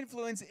 Demonic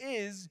influence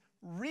is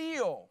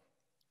real.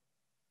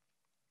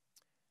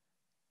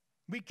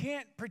 We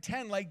can't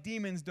pretend like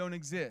demons don't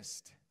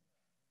exist.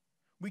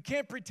 We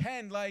can't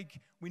pretend like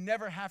we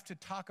never have to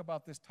talk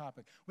about this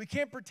topic. We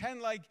can't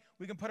pretend like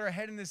we can put our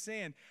head in the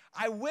sand.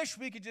 I wish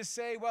we could just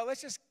say, well,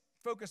 let's just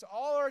focus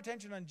all our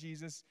attention on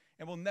Jesus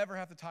and we'll never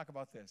have to talk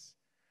about this.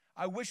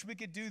 I wish we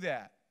could do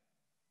that.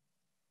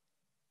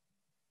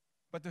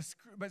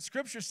 But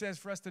Scripture says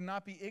for us to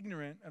not be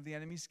ignorant of the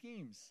enemy's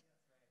schemes,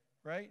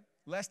 right?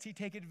 Lest he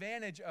take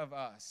advantage of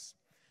us.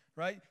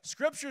 Right?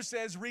 Scripture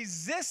says,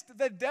 resist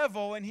the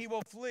devil and he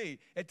will flee.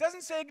 It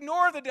doesn't say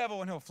ignore the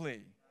devil and he'll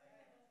flee.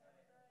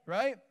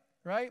 Right?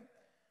 Right?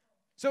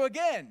 So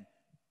again,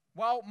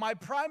 while my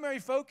primary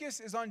focus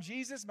is on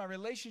Jesus, my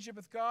relationship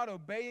with God,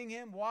 obeying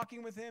him,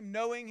 walking with him,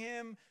 knowing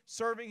him,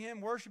 serving him,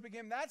 worshiping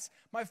him, that's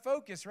my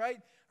focus, right?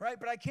 Right?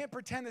 But I can't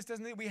pretend this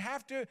doesn't. We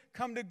have to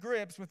come to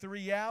grips with the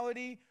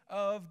reality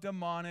of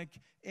demonic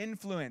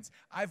influence.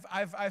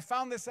 I've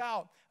found this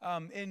out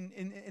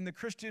in the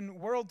Christian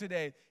world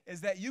today,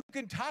 is that you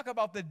can talk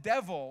about the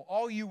devil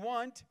all you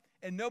want,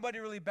 and nobody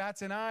really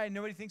bats an eye,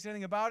 nobody thinks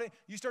anything about it.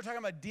 You start talking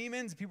about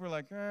demons, people are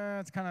like,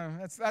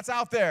 that's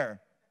out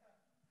there.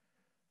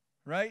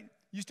 Right?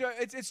 You start.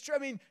 It's true. I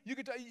mean, you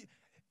could.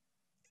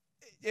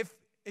 If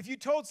you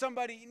told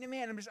somebody,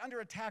 man, I'm just under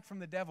attack from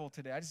the devil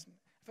today. I feel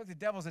like the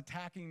devil's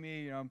attacking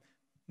me.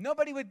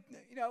 Nobody would.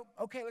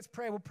 Okay, let's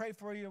pray. We'll pray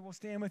for you. We'll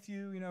stand with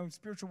you.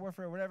 Spiritual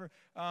warfare, or whatever.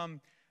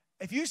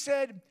 If you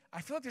said, I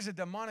feel like there's a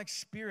demonic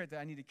spirit that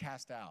I need to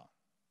cast out,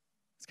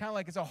 it's kind of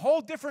like it's a whole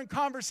different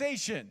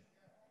conversation.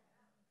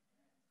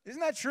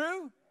 Isn't that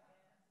true?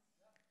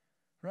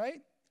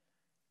 Right?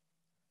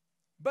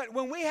 But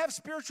when we have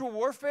spiritual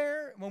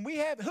warfare, who do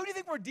you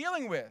think we're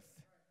dealing with?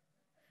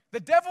 The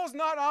devil's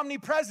not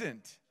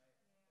omnipresent,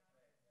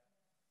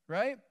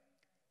 right?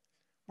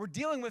 We're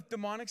dealing with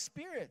demonic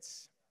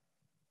spirits,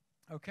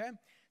 okay?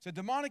 So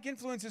demonic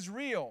influence is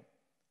real,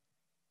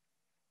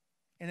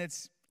 and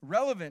it's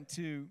relevant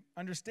to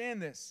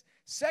understand this.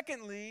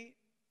 Secondly,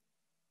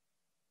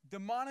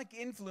 demonic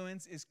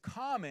influence is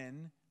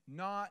common,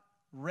 not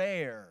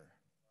rare.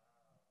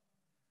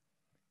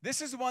 This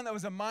is one that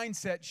was a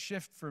mindset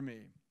shift for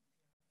me.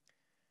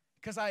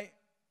 Because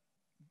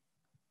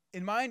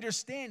in my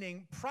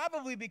understanding,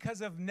 probably because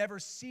of never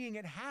seeing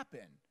it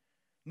happen,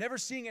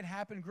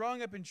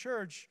 growing up in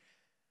church,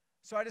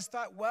 so I just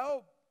thought,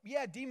 well,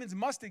 yeah, demons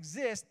must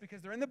exist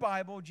because they're in the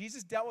Bible.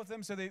 Jesus dealt with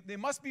them, so they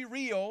must be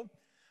real,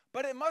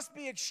 but it must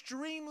be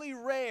extremely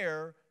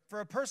rare for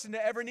a person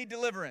to ever need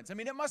deliverance. I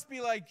mean, it must be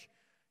like,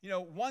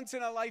 once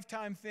in a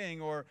lifetime thing.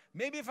 Or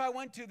maybe if I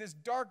went to this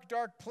dark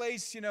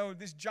place,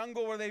 this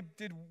jungle where they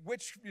did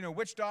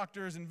witch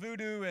doctors and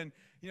voodoo and,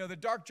 the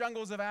dark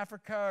jungles of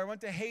Africa, or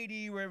went to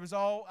Haiti where it was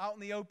all out in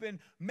the open,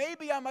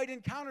 maybe I might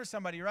encounter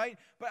somebody, right?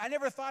 But I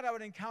never thought I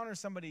would encounter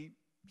somebody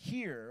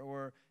here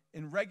or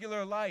in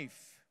regular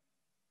life.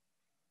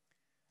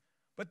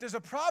 But there's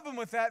a problem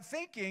with that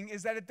thinking,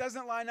 is that it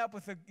doesn't line up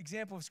with the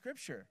example of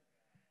Scripture.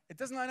 It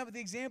doesn't line up with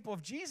the example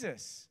of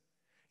Jesus.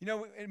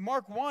 In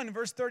Mark 1,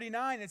 verse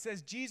 39, it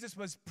says, Jesus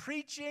was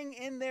preaching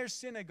in their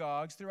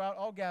synagogues throughout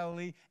all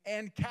Galilee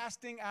and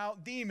casting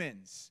out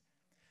demons.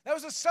 That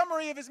was a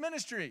summary of his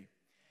ministry.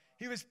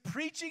 He was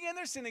preaching in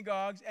their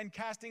synagogues and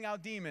casting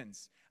out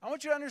demons. I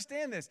want you to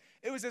understand this.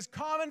 It was as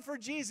common for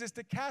Jesus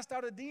to cast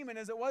out a demon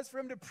as it was for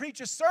him to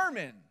preach a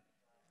sermon.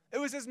 It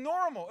was as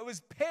normal. It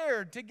was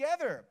paired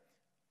together.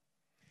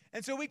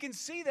 And so we can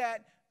see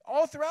that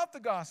all throughout the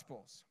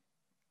Gospels.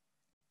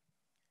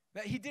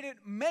 That he did it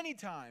many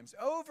times,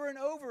 over and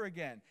over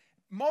again.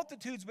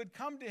 Multitudes would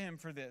come to him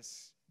for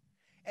this.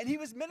 And he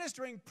was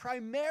ministering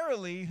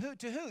primarily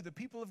to who? The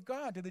people of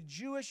God, to the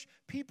Jewish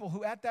people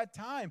who at that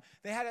time,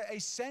 they had a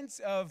sense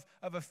of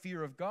a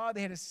fear of God.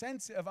 They had a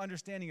sense of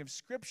understanding of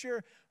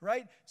Scripture,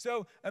 right?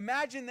 So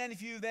imagine then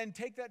if you then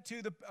take that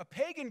to a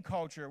pagan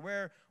culture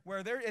where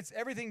it's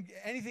everything,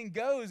 anything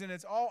goes, and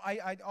it's all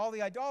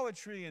the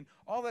idolatry and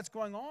all that's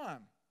going on.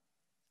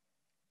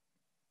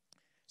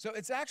 So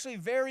it's actually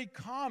very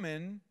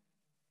common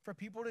for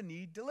people to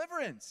need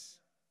deliverance.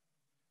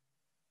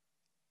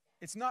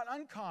 It's not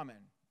uncommon.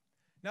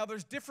 Now,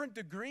 there's different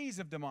degrees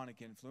of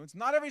demonic influence.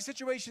 Not every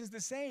situation is the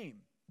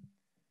same.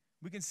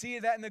 We can see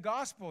that in the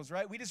Gospels,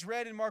 right? We just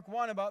read in Mark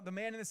 1 about the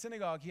man in the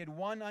synagogue. He had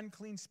one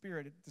unclean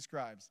spirit, it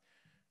describes.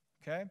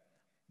 Okay?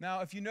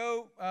 Now, if you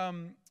know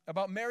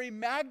about Mary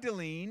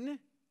Magdalene,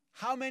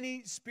 how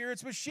many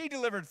spirits was she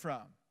delivered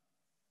from?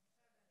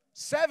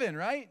 7,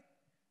 right?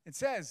 It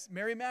says,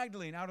 Mary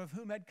Magdalene, out of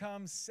whom had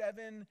come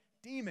 7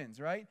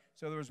 demons, right?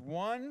 So there was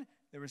 1,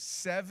 there were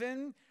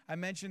 7. I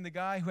mentioned the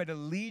guy who had a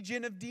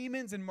legion of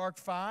demons in Mark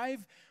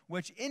 5,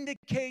 which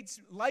indicates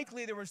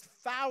likely there was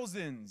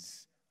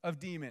thousands of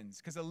demons,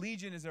 because a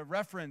legion is a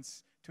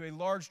reference to a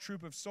large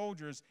troop of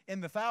soldiers in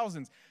the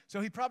thousands.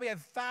 So he probably had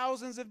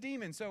thousands of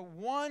demons. So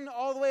 1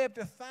 all the way up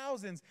to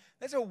thousands,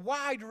 that's a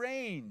wide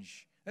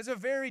range. That's a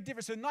very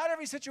different, so not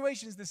every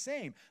situation is the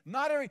same.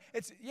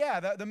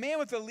 The man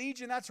with the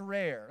legion, that's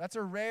rare. That's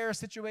a rare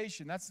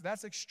situation.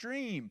 That's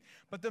extreme.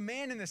 But the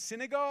man in the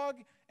synagogue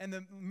and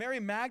the Mary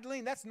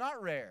Magdalene, that's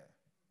not rare.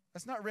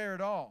 That's not rare at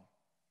all.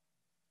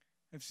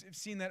 I've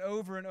seen that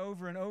over and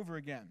over and over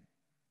again.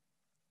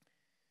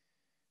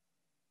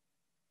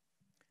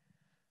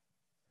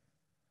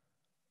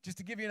 Just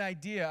to give you an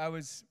idea, I'm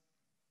going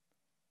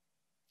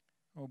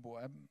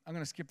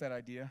to skip that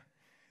idea.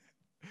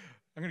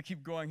 I'm going to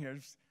keep going here.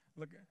 Just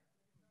look,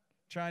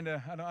 I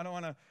don't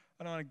want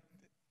to.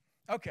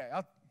 Okay,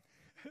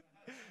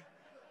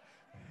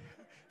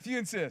 if you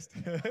insist.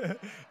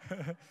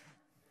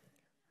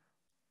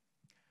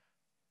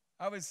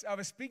 I was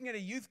speaking at a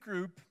youth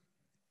group.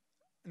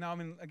 Now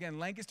I'm in, again,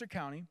 Lancaster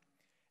County,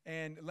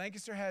 and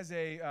Lancaster has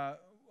a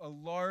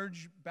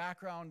large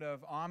background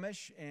of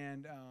Amish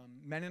and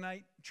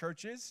Mennonite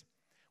churches,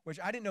 which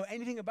I didn't know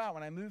anything about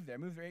when I moved there. I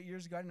moved there 8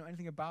 years ago. I didn't know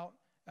anything about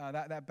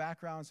that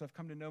background, so I've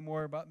come to know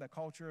more about that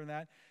culture and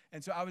that.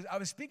 And so I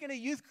was speaking at a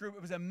youth group.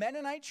 It was a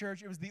Mennonite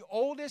church. It was the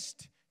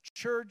oldest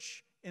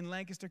church in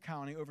Lancaster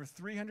County, over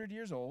 300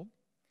 years old.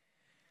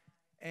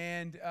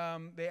 And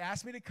they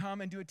asked me to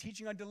come and do a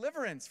teaching on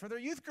deliverance for their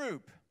youth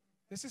group.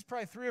 This is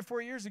probably 3 or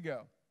 4 years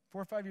ago,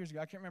 4 or 5 years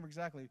ago. I can't remember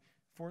exactly.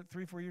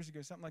 3 or 4 years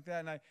ago, something like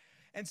that.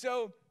 And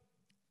so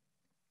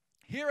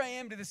here I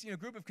am to this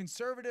group of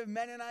conservative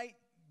Mennonite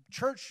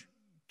church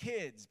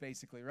kids,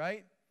 basically,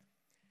 right?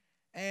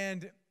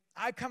 And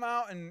I come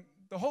out, and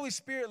the Holy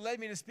Spirit led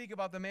me to speak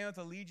about the man with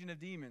the legion of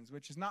demons,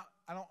 which is not,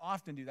 I don't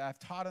often do that. I've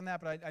taught on that,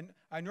 but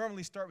I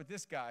normally start with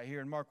this guy here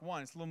in Mark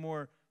 1. It's a little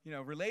more,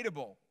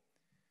 relatable,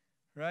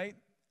 right?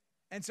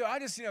 And so I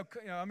just,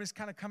 I'm just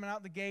kind of coming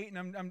out the gate,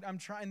 and I'm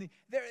trying.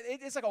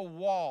 It's like a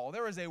wall.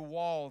 There is a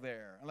wall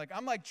there.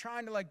 I'm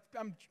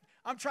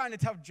trying to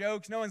tell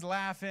jokes. No one's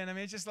laughing. I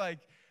mean, it's just like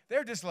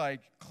they're just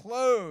like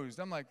closed.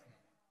 I'm like,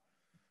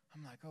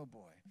 oh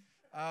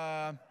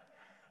boy.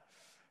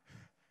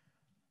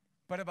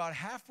 But about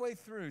halfway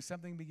through,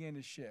 something began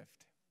to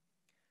shift.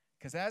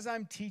 Because as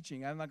I'm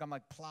teaching, I'm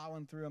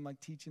plowing through. I'm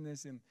teaching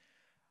this, and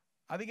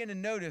I began to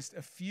notice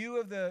a few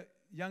of the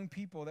young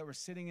people that were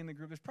sitting in the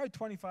group. There's probably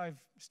 25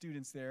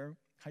 students there,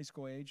 high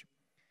school age.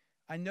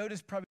 I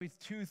noticed probably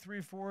 2,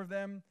 3, 4 of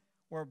them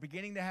were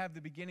beginning to have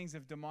the beginnings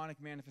of demonic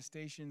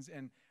manifestations,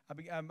 and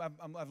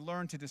I've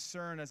learned to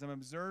discern as I'm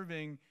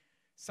observing.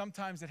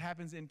 Sometimes it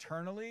happens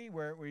internally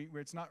where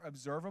it's not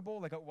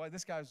observable.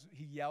 This guy,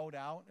 he yelled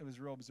out. It was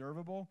real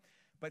observable.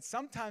 But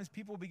sometimes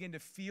people begin to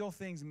feel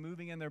things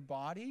moving in their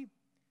body.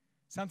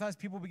 Sometimes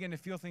people begin to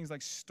feel things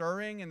like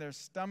stirring in their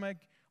stomach.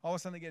 All of a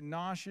sudden they get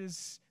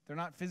nauseous. They're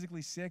not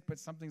physically sick, but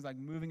something's like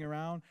moving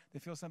around. They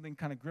feel something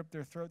kind of grip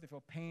their throat. They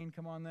feel pain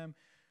come on them.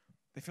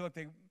 They feel like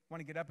they want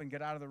to get up and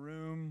get out of the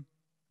room.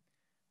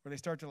 Or they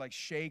start to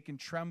shake and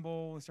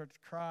tremble. They start to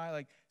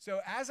cry.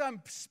 So as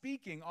I'm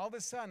speaking, all of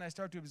a sudden I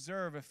start to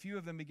observe a few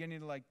of them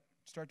beginning to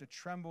start to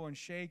tremble and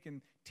shake,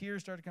 and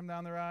tears start to come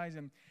down their eyes.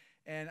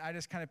 And I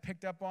just kind of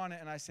picked up on it,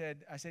 and I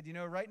said,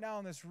 right now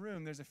in this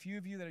room, there's a few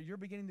of you that you're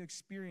beginning to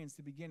experience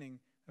the beginning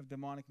of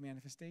demonic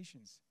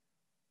manifestations.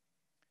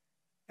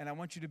 And I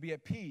want you to be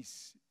at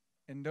peace.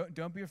 And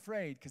don't be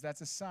afraid, because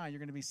that's a sign you're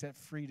going to be set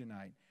free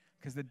tonight.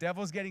 Because the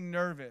devil's getting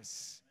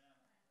nervous.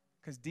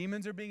 Because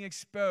demons are being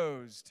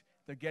exposed.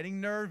 They're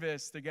getting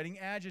nervous. They're getting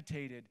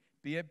agitated.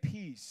 Be at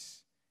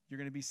peace. You're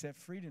going to be set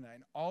free tonight.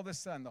 And all of a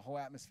sudden, the whole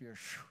atmosphere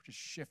just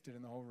shifted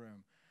in the whole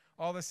room.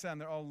 All of a sudden,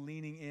 they're all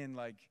leaning in,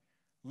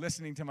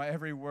 listening to my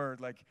every word,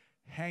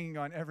 hanging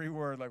on every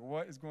word,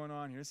 what is going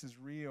on here? This is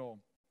real.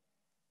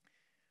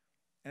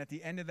 And at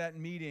the end of that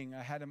meeting,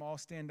 I had them all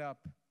stand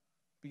up,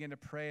 begin to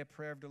pray a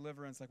prayer of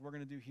deliverance like we're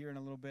going to do here in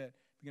a little bit.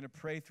 Begin to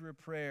pray through a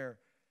prayer,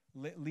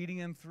 leading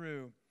them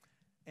through,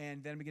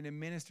 and then begin to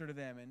minister to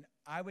them. And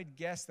I would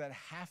guess that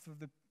half of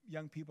the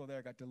young people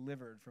there got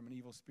delivered from an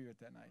evil spirit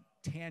that night,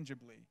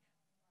 tangibly.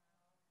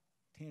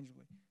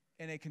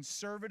 In a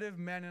conservative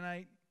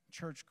Mennonite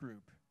church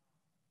group,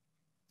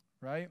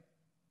 right?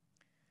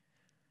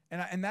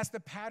 And that's the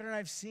pattern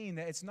I've seen,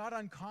 that it's not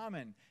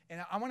uncommon.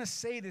 And I want to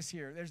say this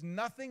here. There's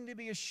nothing to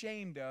be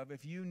ashamed of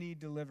if you need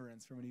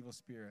deliverance from an evil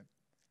spirit.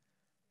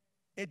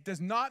 It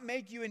does not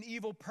make you an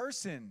evil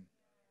person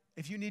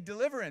if you need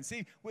deliverance.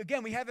 See,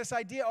 again, we have this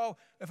idea,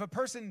 if a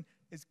person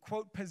is,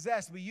 quote,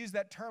 possessed. We use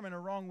that term in a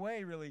wrong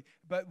way, really.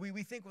 But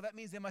we think, well, that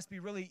means they must be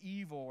really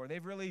evil, or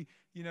they've really,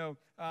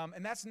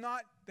 and that's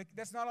not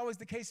always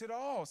the case at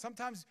all.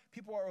 Sometimes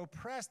people are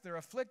oppressed, they're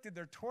afflicted,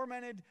 they're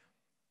tormented,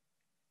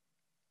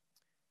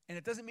 and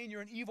it doesn't mean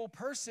you're an evil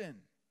person.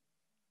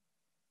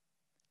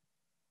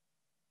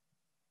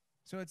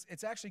 So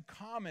it's actually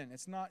common.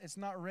 It's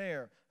not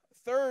rare. A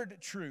third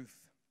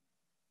truth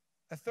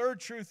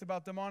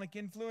about demonic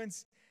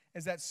influence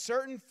is that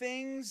certain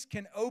things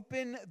can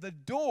open the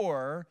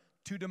door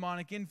to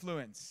demonic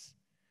influence.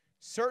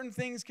 Certain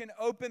things can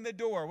open the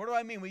door. What do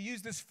I mean? We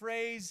use this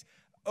phrase,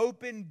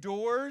 open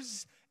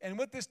doors. And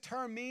what this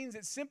term means,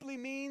 it simply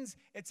means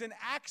it's an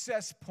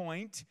access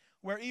point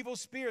where evil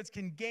spirits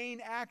can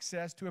gain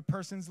access to a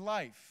person's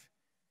life.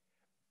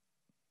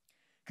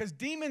 Because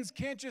demons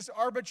can't just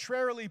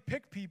arbitrarily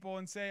pick people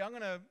and say, I'm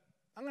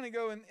gonna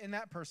go in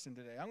that person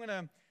today. I'm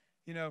gonna,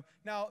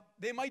 now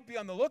they might be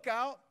on the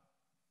lookout,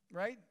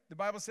 right? The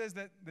Bible says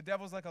that the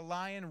devil's like a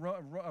lion,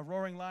 a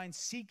roaring lion,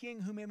 seeking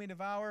whom he may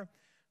devour,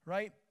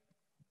 right?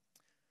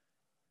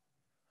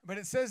 But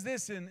it says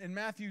this in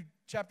Matthew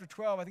chapter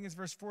 12, I think it's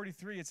verse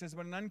 43. It says,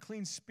 when an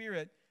unclean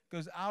spirit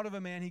goes out of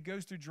a man, he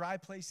goes through dry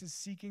places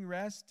seeking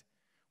rest.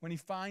 When he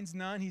finds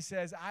none, he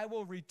says, I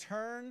will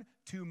return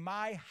to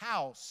my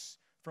house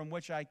from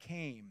which I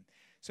came.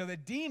 So the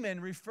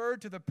demon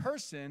referred to the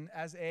person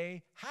as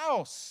a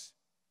house,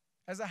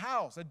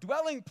 a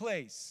dwelling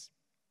place.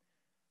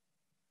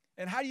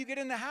 And how do you get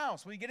in the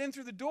house? Well, you get in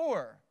through the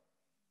door,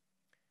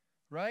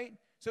 right?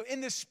 So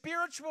in the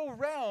spiritual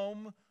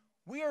realm,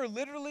 we are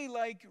literally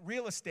like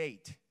real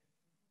estate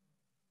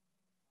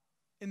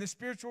in the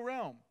spiritual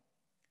realm.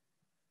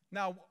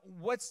 Now,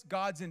 what's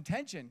God's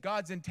intention?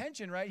 God's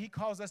intention, right? He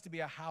calls us to be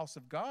a house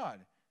of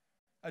God,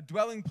 a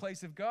dwelling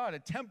place of God, a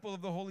temple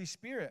of the Holy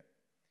Spirit.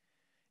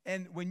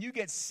 And when you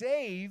get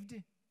saved,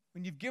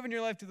 when you've given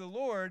your life to the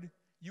Lord,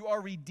 you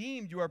are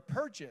redeemed, you are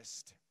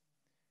purchased.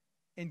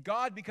 And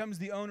God becomes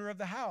the owner of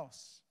the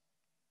house,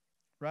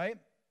 right?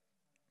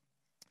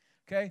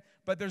 Okay?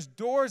 But there's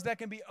doors that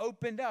can be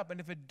opened up. And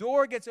if a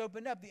door gets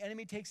opened up, the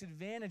enemy takes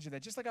advantage of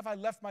that. Just like if I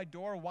left my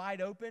door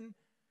wide open,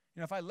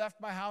 if I left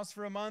my house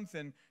for a month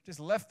and just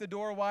left the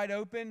door wide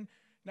open,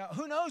 now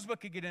who knows what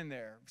could get in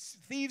there?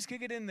 Thieves could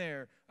get in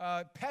there.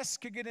 Pests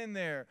could get in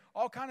there.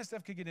 All kind of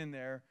stuff could get in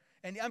there.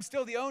 And I'm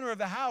still the owner of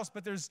the house,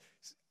 but there's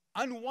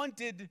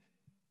unwanted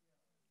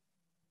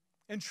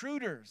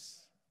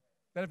intruders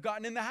that have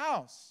gotten in the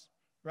house,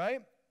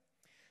 right?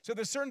 So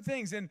there's certain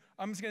things, and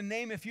I'm just going to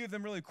name a few of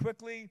them really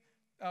quickly.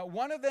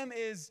 One of them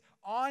is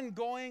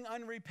ongoing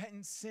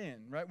unrepentant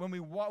sin, right?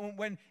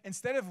 When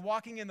instead of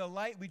walking in the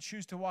light, we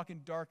choose to walk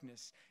in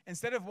darkness.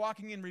 Instead of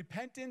walking in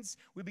repentance,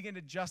 we begin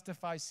to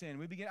justify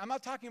sin. I'm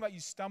not talking about you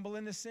stumble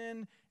into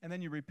sin and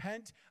then you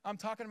repent. I'm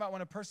talking about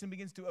when a person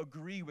begins to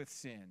agree with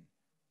sin.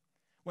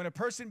 When a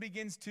person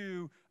begins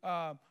to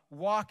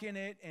walk in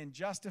it and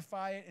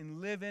justify it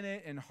and live in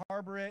it and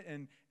harbor it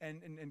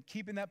and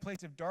keep in that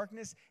place of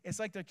darkness, it's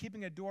like they're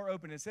keeping a door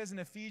open. It says in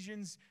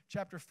Ephesians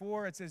chapter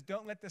 4, it says,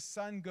 don't let the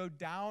sun go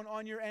down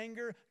on your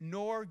anger,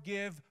 nor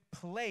give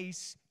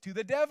place to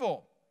the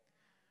devil.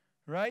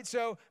 Right?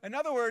 So, in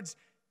other words,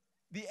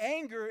 the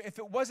anger, if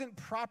it wasn't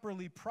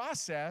properly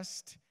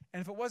processed, and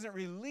if it wasn't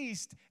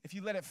released, if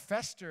you let it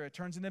fester, it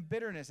turns into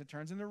bitterness, it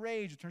turns into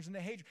rage, it turns into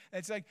hatred.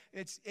 It's like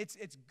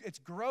it's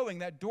growing.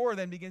 That door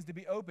then begins to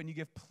be open. You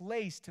give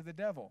place to the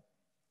devil.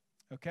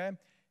 Okay?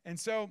 And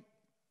so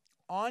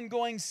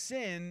ongoing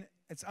sin,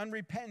 it's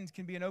unrepentant,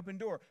 can be an open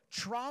door.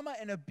 Trauma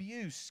and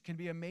abuse can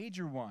be a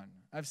major one.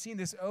 I've seen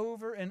this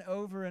over and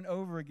over and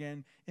over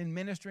again in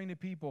ministering to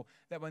people,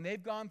 that when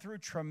they've gone through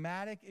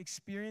traumatic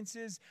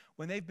experiences,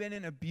 when they've been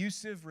in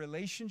abusive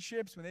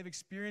relationships, when they've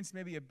experienced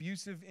maybe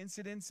abusive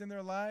incidents in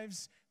their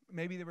lives,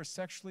 maybe they were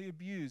sexually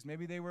abused,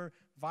 maybe they were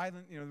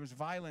violent, there was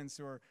violence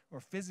or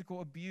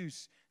physical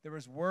abuse, there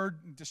was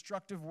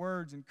destructive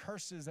words and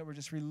curses that were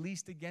just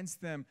released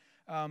against them,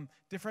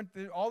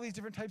 all these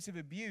different types of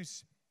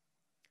abuse.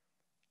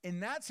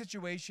 In that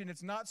situation,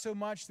 it's not so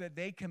much that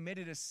they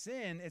committed a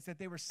sin, it's that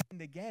they were sinned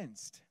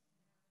against.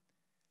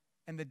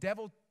 And the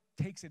devil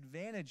takes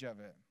advantage of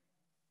it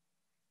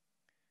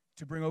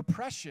to bring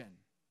oppression,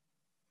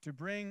 to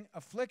bring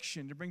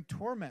affliction, to bring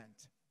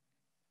torment.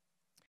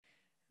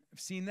 I've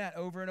seen that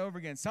over and over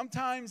again.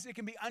 Sometimes it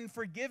can be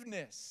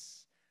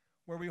unforgiveness,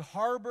 where we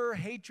harbor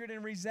hatred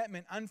and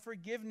resentment.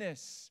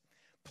 Unforgiveness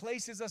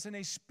places us in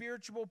a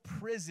spiritual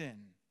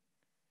prison.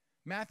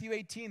 Matthew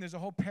 18, there's a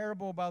whole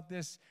parable about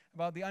this,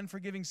 about the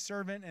unforgiving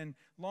servant, and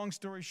long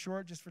story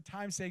short, just for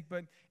time's sake,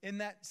 but in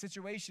that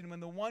situation,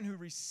 when the one who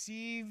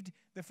received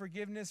the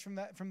forgiveness from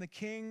the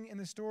king in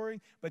the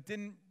story, but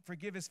didn't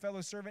forgive his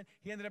fellow servant,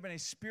 he ended up in a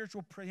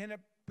spiritual prison. He ended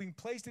up being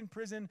placed in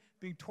prison,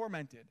 being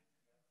tormented.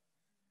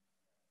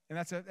 And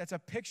that's a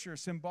picture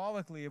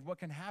symbolically of what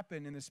can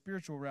happen in the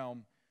spiritual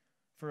realm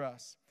for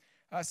us.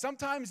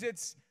 Sometimes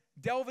it's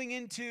delving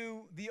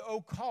into the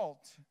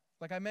occult.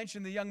 Like I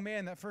mentioned,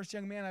 that first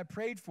young man I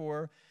prayed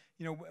for,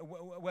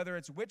 whether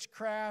it's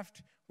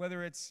witchcraft,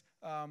 whether it's,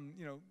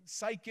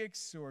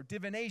 psychics or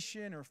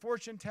divination or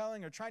fortune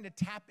telling or trying to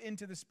tap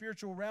into the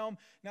spiritual realm.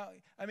 Now,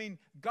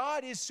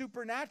 God is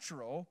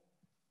supernatural,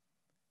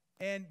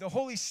 and the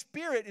Holy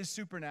Spirit is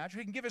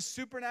supernatural. He can give us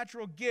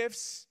supernatural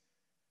gifts.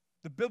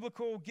 The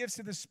biblical gifts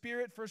of the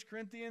Spirit, 1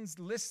 Corinthians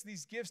lists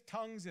these gifts,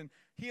 tongues and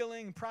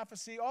healing,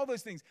 prophecy, all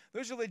those things.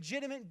 Those are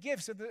legitimate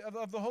gifts of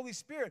the Holy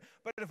Spirit.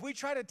 But if we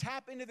try to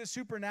tap into the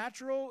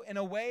supernatural in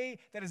a way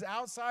that is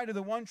outside of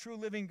the one true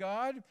living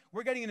God,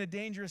 we're getting into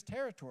dangerous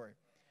territory.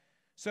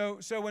 So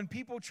when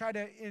people try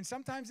to, and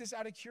sometimes it's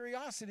out of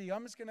curiosity,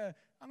 I'm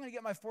gonna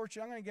get my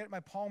fortune, I'm gonna get my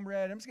palm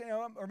read, I'm just gonna,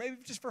 or maybe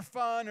just for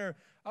fun, or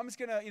I'm just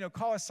gonna,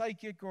 call a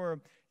psychic, or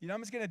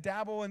I'm just gonna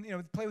dabble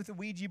and play with the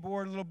Ouija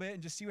board a little bit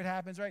and just see what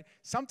happens, right?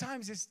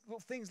 Sometimes it's little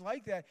things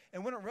like that,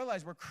 and we don't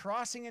realize we're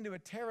crossing into a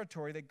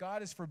territory that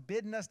God has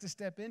forbidden us to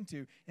step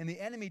into, and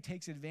the enemy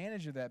takes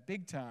advantage of that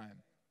big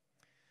time.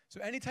 So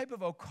any type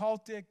of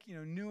occultic,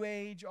 New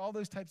Age, all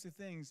those types of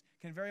things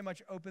can very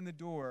much open the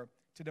door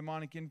to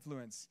demonic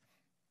influence.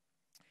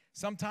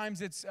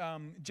 Sometimes it's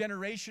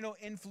generational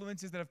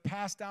influences that have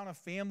passed down a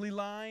family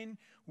line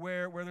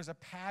where there's a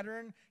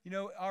pattern.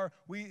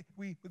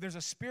 There's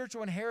a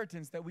spiritual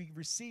inheritance that we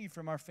receive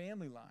from our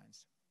family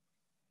lines.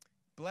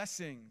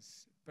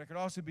 Blessings, but it could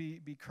also be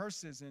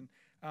curses, and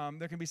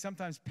there can be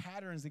sometimes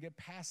patterns that get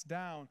passed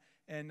down,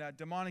 and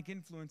demonic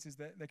influences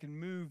that can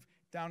move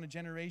down a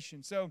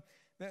generation. So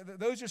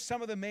those are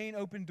some of the main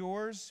open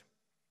doors.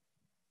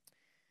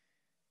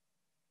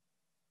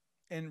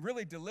 And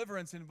really,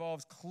 deliverance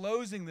involves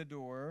closing the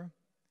door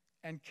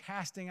and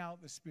casting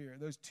out the spirit.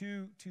 Those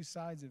two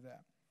sides of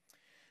that.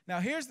 Now,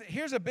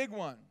 here's a big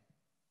one.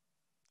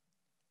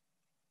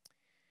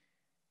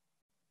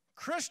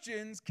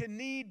 Christians can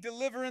need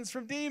deliverance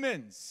from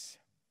demons.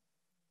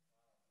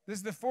 This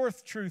is the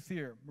fourth truth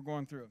here we're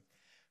going through.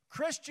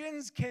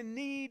 Christians can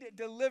need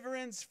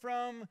deliverance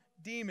from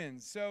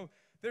demons. So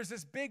there's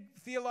this big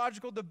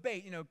theological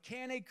debate.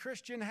 Can a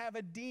Christian have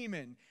a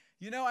demon?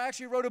 I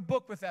actually wrote a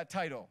book with that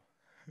title.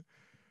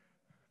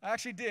 I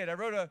actually did. I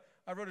wrote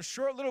a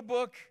short little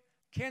book,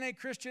 Can a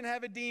Christian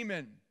Have a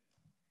Demon?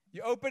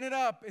 You open it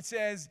up, it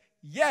says,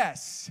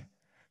 yes.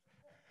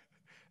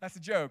 That's a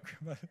joke.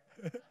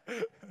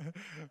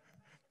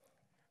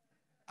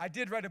 I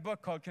did write a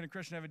book called Can a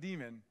Christian Have a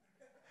Demon?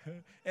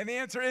 And the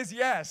answer is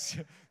yes.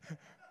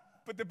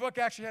 But the book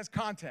actually has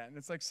content.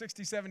 It's like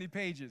 60, 70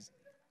 pages.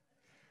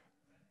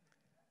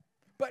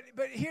 But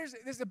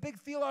there's a big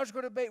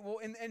theological debate. Well,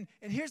 and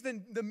here's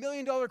the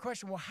million-dollar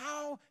question. Well,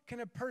 how can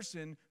a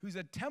person who's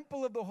a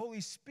temple of the Holy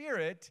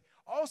Spirit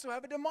also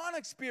have a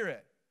demonic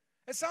spirit?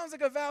 It sounds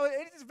like it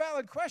is a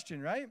valid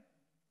question, right?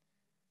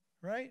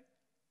 Right?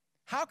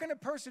 How can a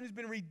person who's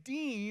been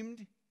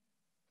redeemed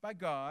by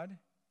God,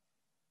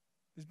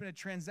 there's been a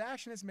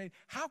transaction that's made,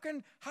 how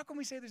can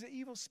we say there's an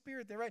evil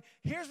spirit there, right?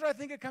 Here's what I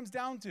think it comes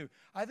down to.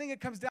 I think it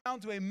comes down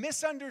to a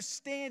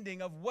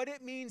misunderstanding of what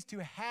it means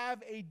to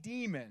have a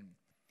demon,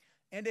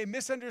 and a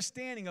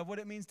misunderstanding of what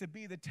it means to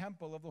be the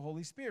temple of the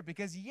Holy Spirit.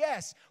 Because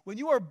yes, when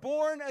you are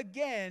born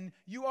again,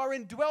 you are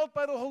indwelt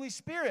by the Holy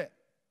Spirit.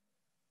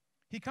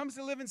 He comes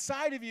to live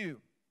inside of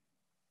you.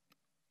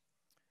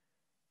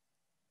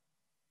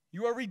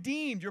 You are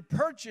redeemed. You're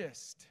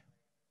purchased.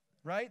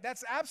 Right?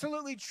 That's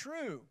absolutely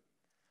true.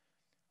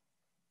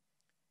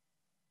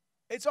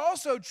 It's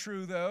also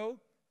true, though,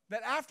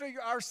 that after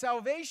our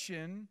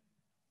salvation,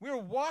 we're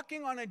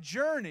walking on a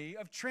journey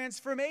of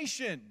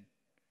transformation.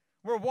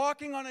 We're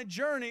walking on a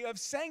journey of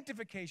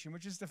sanctification,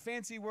 which is the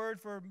fancy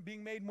word for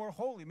being made more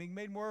holy, being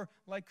made more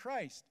like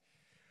Christ.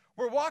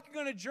 We're walking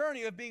on a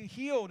journey of being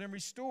healed and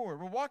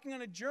restored. We're walking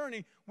on a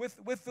journey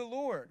with the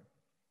Lord.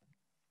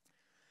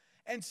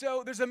 And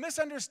so there's a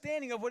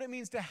misunderstanding of what it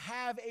means to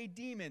have a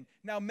demon.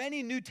 Now,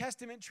 many New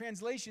Testament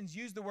translations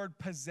use the word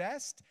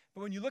possessed,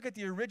 but when you look at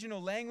the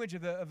original language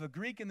of the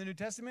Greek in the New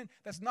Testament,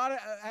 that's not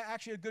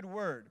actually a good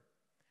word.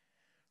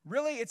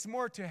 Really, it's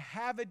more to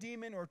have a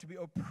demon or to be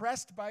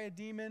oppressed by a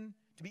demon,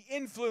 to be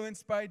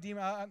influenced by a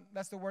demon.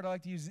 That's the word I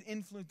like to use,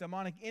 influence,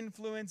 demonic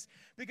influence.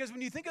 Because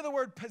when you think of the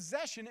word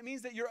possession, it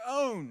means that you're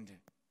owned.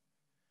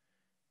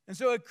 And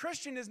so a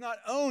Christian is not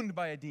owned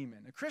by a demon.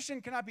 A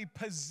Christian cannot be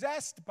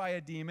possessed by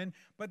a demon,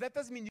 but that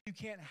doesn't mean you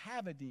can't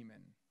have a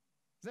demon.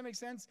 Does that make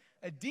sense?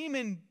 A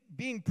demon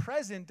being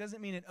present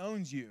doesn't mean it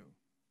owns you.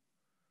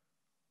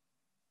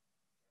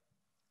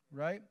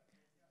 Right?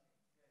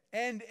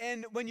 And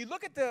when you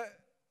look at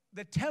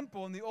the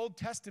temple in the Old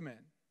Testament.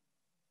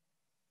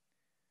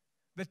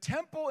 The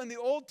temple in the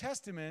Old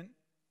Testament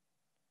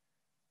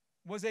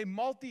was a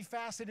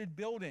multifaceted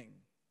building.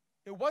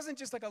 It wasn't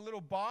just like a little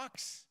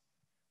box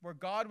where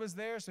God was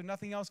there so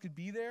nothing else could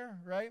be there,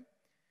 right?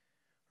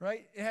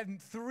 Right? It had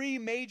three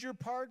major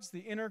parts,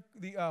 the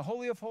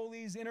Holy of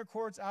Holies, inner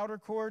courts, outer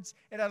courts.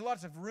 It had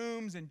lots of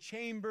rooms and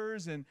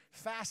chambers and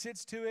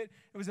facets to it.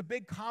 It was a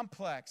big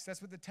complex.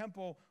 That's what the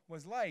temple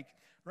was like,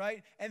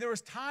 right? And there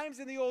was times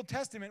in the Old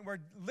Testament where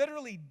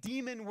literally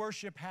demon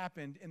worship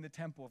happened in the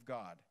temple of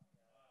God.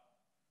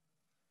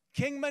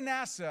 King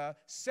Manasseh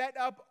set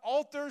up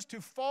altars to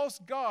false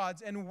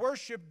gods and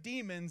worshiped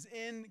demons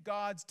in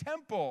God's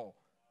temple.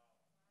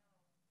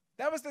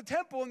 That was the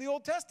temple in the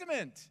Old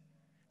Testament.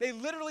 They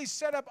literally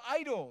set up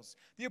idols.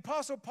 The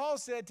Apostle Paul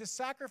said to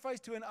sacrifice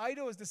to an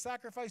idol is to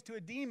sacrifice to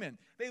a demon.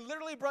 They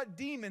literally brought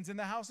demons in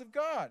the house of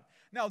God.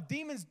 Now,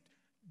 demons,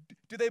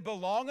 do they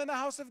belong in the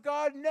house of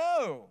God?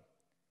 No.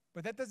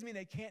 But that doesn't mean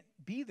they can't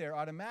be there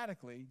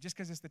automatically just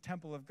because it's the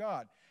temple of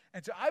God.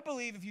 And so I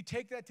believe if you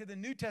take that to the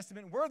New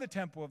Testament, we're the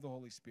temple of the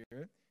Holy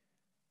Spirit.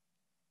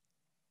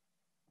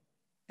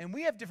 And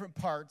we have different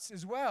parts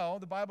as well.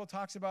 The Bible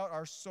talks about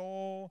our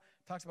soul,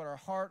 talks about our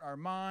heart, our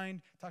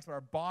mind, talks about our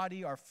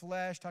body, our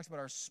flesh, talks about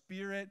our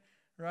spirit,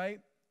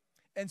 right?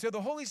 And so the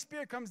Holy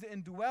Spirit comes to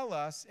indwell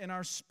us in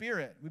our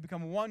spirit. We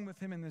become one with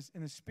him in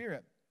the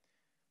spirit.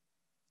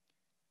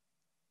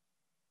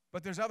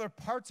 But there's other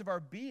parts of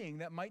our being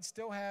that might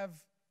still have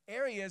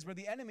areas where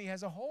the enemy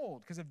has a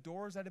hold because of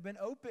doors that have been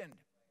opened.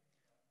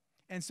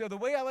 And so the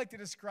way I like to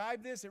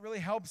describe this, it really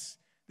helps,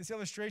 this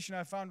illustration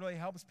I found really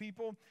helps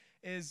people,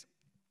 is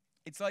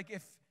it's like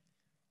if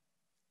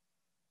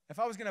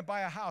I was going to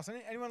buy a house.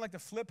 Anyone like to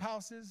flip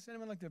houses?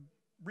 Anyone like to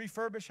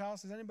refurbish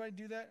houses? Anybody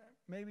do that?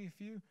 Maybe a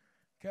few.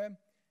 Okay.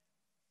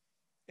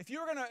 If you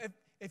were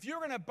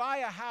going to buy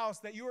a house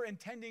that you were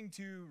intending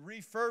to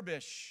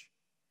refurbish,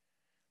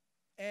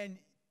 and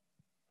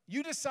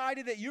you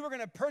decided that you were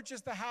going to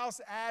purchase the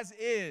house as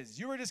is.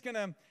 You were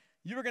going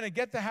to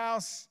get the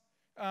house.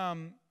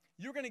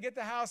 You were going to get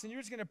the house and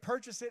you're just going to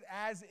purchase it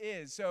as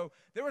is. So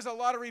there was a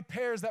lot of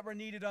repairs that were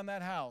needed on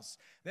that house.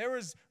 There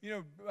was,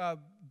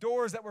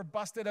 doors that were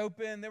busted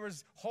open. There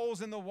was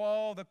holes in the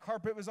wall. The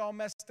carpet was all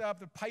messed up.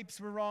 The pipes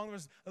were wrong. There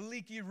was a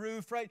leaky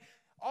roof, right?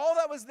 All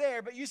that was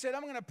there, but you said,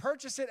 I'm going to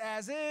purchase it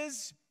as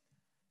is.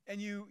 And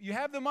you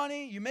have the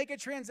money, you make a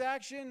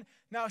transaction.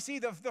 Now, see,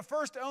 the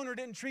first owner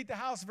didn't treat the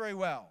house very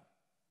well.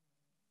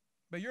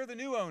 But you're the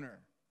new owner.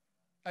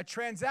 A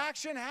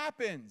transaction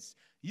happens.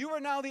 You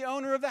are now the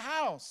owner of the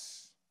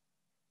house.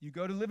 You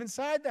go to live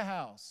inside the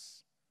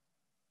house.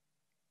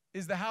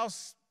 Is the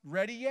house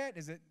ready yet?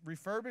 Is it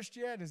refurbished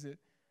yet?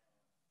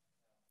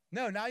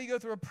 No, now you go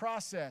through a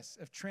process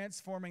of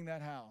transforming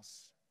that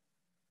house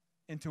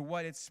into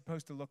what it's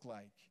supposed to look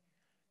like.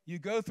 You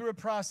go through a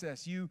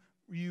process. You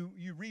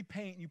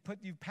repaint,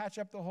 you patch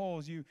up the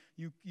holes, you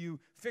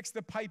fix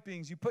the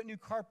pipings, you put new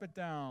carpet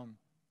down.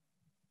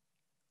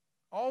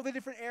 All the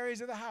different areas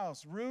of the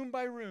house, room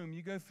by room,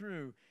 you go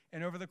through.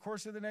 And over the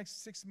course of the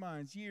next 6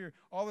 months, year,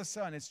 all of a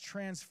sudden, it's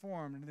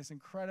transformed into this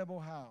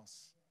incredible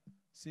house.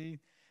 See?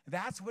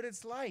 That's what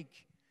it's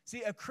like.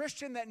 See, a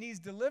Christian that needs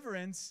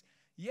deliverance,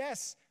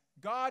 yes,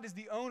 God is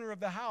the owner of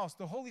the house.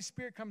 The Holy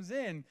Spirit comes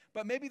in,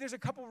 but maybe there's a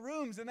couple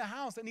rooms in the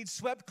house that need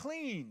swept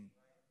clean.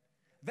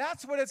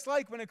 That's what it's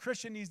like when a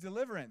Christian needs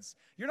deliverance.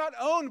 You're not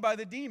owned by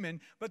the demon,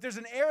 but there's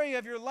an area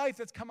of your life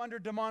that's come under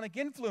demonic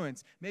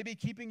influence, maybe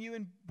keeping you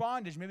in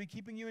bondage, maybe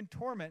keeping you in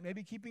torment,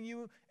 maybe keeping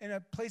you in a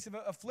place of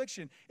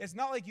affliction. It's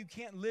not like you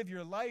can't live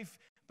your life,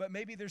 but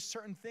maybe there's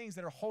certain things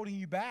that are holding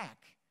you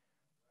back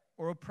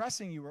or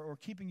oppressing you or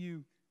keeping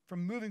you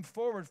from moving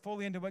forward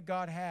fully into what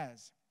God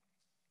has.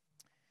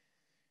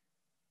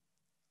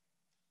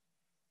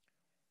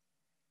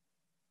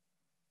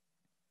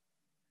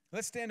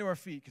 Let's stand to our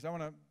feet because I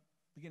want to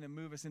begin to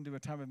move us into a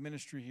time of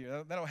ministry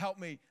here. That'll help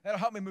me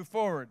move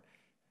forward.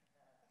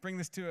 Bring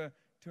this to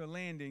a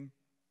landing.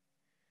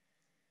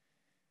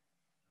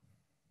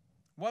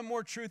 One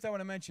more truth I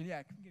want to mention.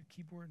 Yeah, can we get a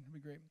keyboard? That'd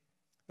be great.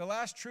 The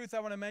last truth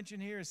I want to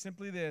mention here is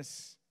simply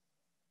this.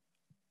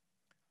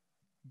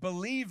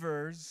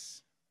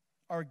 Believers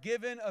are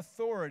given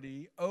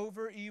authority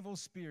over evil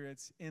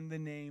spirits in the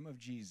name of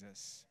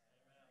Jesus.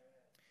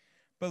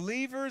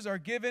 Believers are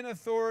given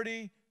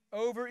authority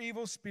over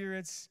evil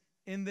spirits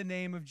in the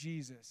name of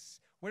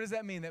Jesus. What does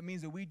that mean? That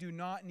means that we do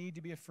not need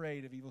to be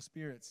afraid of evil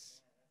spirits.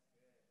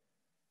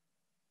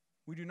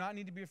 We do not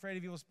need to be afraid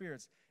of evil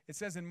spirits. It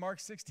says in Mark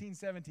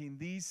 16:17,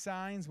 these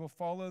signs will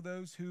follow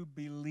those who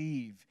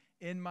believe.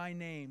 In my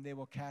name, they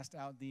will cast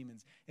out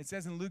demons. It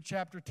says in Luke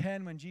chapter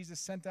 10, when Jesus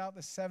sent out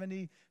the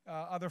 70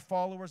 other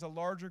followers, a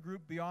larger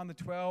group beyond the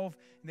 12,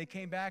 and they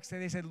came back,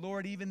 they said,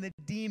 Lord, even the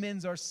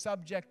demons are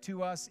subject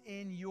to us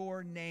in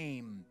your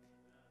name.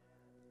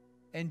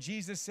 And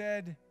Jesus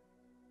said,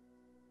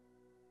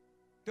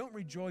 don't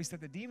rejoice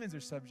that the demons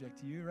are subject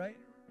to you, right?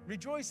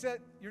 Rejoice that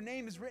your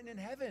name is written in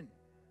heaven.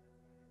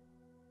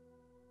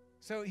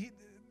 So he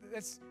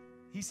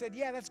said,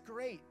 yeah, that's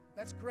great.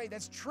 That's great.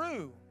 That's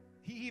true.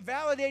 He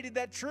validated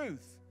that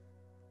truth.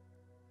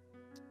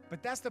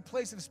 But that's the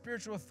place of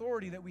spiritual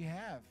authority that we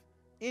have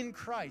in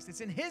Christ.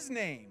 It's in his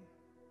name.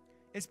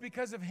 It's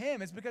because of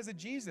him. It's because of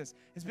Jesus.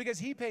 It's because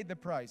he paid the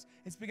price.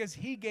 It's because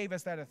he gave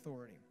us that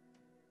authority.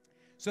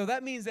 So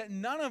that means that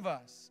none of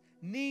us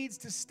needs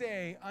to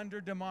stay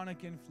under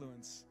demonic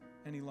influence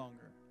any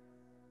longer.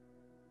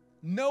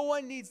 No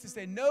one needs to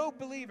stay. No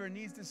believer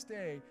needs to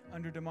stay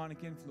under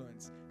demonic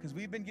influence because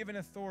we've been given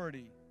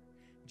authority.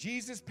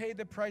 Jesus paid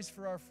the price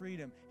for our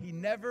freedom. He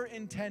never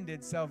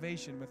intended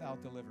salvation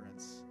without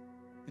deliverance.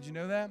 Did you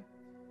know that?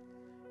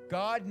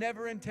 God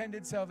never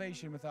intended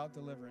salvation without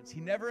deliverance. He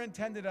never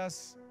intended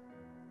us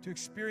to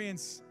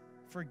experience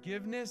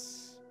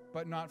forgiveness,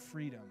 but not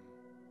freedom.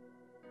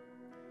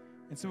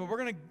 And so what we're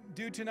going to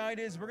do tonight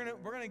is we're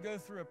going to go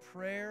through a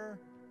prayer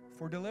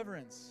for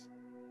deliverance.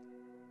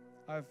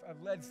 I've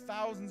led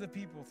thousands of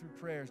people through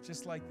prayers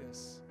just like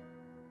this.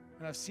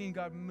 And I've seen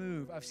God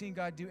move. I've seen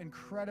God do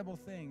incredible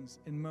things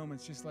in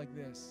moments just like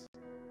this.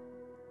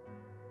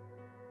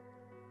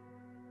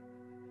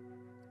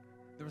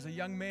 There was a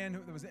young man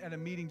who was at a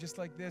meeting just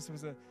like this.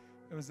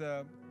 It was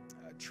a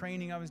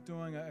training I was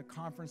doing, a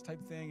conference type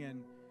thing,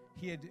 and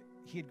he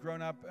had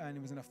grown up and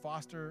he was in a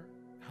foster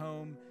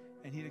home,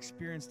 and he'd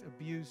experienced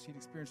abuse, he'd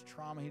experienced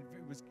trauma, he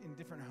was in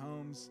different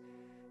homes.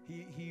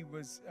 He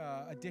was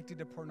addicted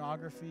to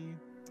pornography.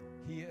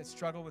 He had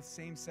struggled with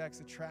same-sex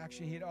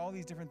attraction. He had all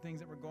these different things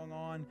that were going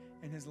on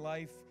in his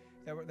life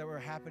that were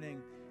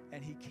happening,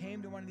 and he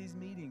came to one of these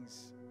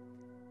meetings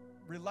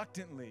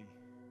reluctantly.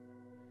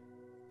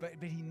 But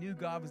he knew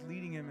God was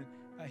leading him,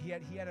 and he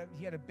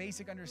had a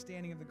basic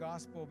understanding of the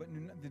gospel, but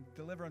the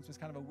deliverance was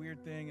kind of a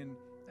weird thing, and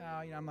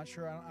I'm not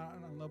sure, I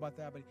don't know about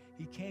that. But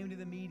he came to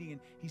the meeting,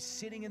 and he's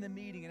sitting in the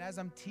meeting, and as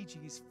I'm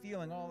teaching, he's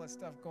feeling all that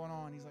stuff going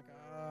on. He's like,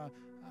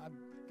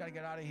 I've got to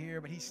get out of here.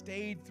 But he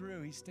stayed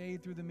through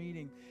the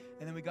meeting,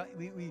 and then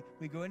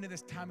we go into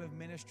this time of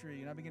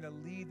ministry, and I begin to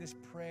lead this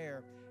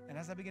prayer. And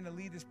as I begin to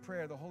lead this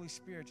prayer, the Holy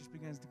Spirit just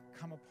begins to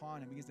come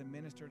upon him, begins to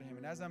minister to him.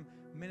 And as I'm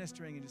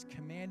ministering and just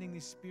commanding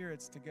these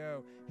spirits to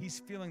go, he's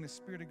feeling the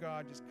Spirit of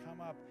God just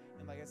come up.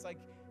 And it's like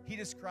he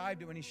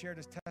described it when he shared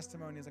his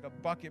testimony. It's like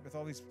a bucket with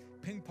all these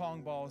ping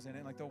pong balls in it.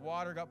 And like the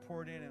water got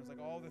poured in, and it was like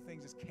all the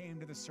things just came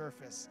to the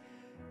surface.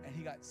 And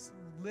he got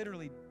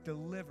literally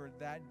delivered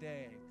that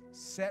day,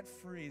 set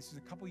free. This was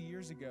a couple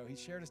years ago. He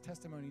shared his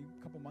testimony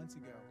a couple months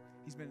ago.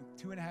 He's been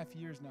 2.5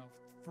 years now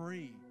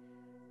free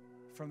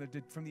from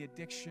the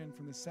addiction,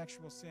 from the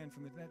sexual sin,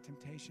 from that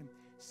temptation,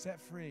 set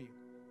free.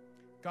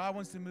 God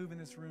wants to move in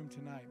this room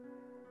tonight.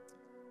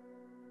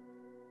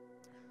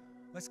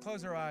 Let's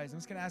close our eyes. I'm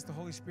just going to ask the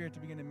Holy Spirit to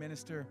begin to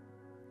minister.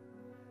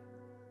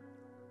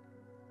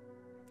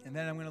 And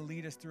then I'm going to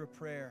lead us through a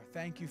prayer.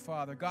 Thank you,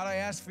 Father. God, I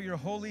ask for your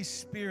Holy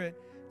Spirit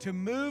to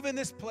move in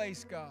this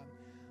place, God.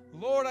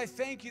 Lord, I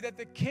thank you that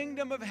the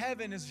kingdom of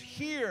heaven is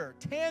here,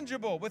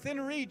 tangible, within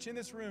reach in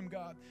this room,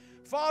 God.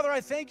 Father, I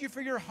thank you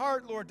for your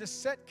heart, Lord, to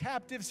set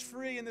captives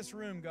free in this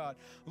room, God.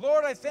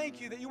 Lord, I thank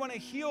you that you want to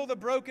heal the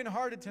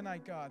brokenhearted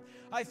tonight, God.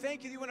 I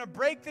thank you that you want to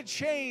break the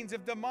chains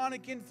of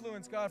demonic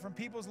influence, God, from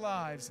people's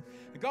lives.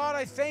 God,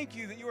 I thank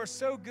you that you are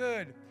so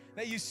good,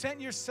 that you sent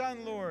your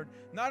Son, Lord,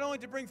 not only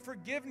to bring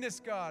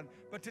forgiveness, God,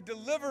 but to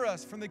deliver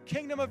us from the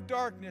kingdom of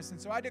darkness. And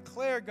so I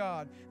declare,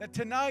 God, that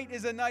tonight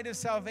is a night of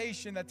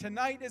salvation, that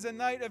tonight is a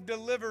night of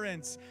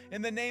deliverance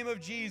in the name of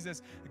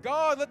Jesus.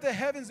 God, let the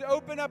heavens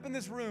open up in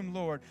this room,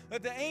 Lord.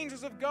 Let the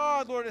angels of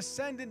God, Lord,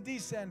 ascend and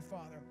descend,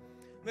 Father.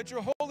 Let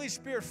your Holy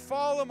Spirit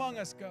fall among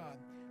us, God,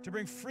 to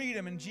bring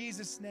freedom in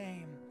Jesus'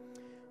 name.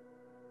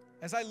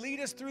 As I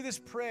lead us through this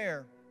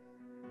prayer,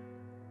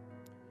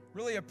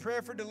 really a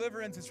prayer for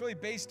deliverance, it's really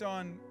based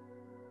on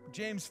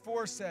James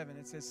 4:7.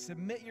 It says,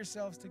 submit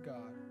yourselves to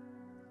God.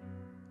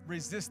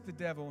 Resist the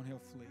devil and he'll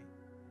flee.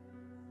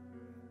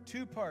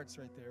 2 parts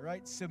right there,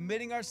 right?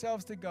 Submitting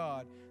ourselves to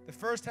God. The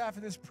first half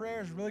of this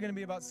prayer is really going to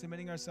be about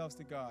submitting ourselves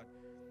to God.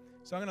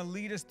 So I'm going to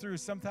lead us through.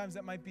 Sometimes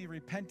that might be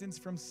repentance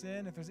from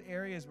sin. If there's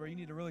areas where you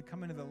need to really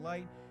come into the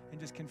light and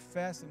just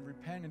confess and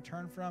repent and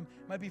turn from.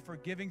 It might be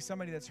forgiving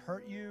somebody that's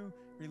hurt you,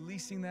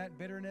 releasing that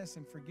bitterness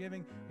and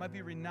forgiving. It might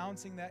be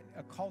renouncing that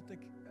occultic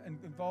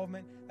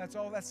involvement.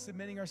 That's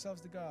submitting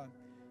ourselves to God.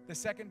 The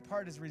second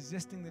part is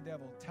resisting the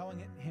devil,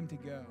 telling him to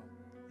go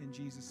in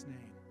Jesus'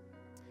 name.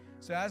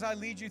 So as I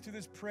lead you through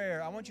this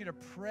prayer, I want you to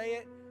pray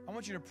it. I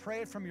want you to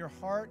pray it from your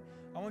heart.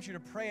 I want you to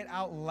pray it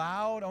out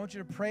loud. I want you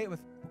to pray it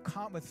with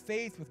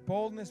faith, with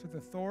boldness, with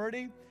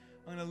authority.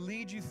 I'm going to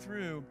lead you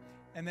through,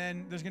 and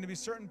then there's going to be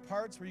certain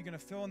parts where you're going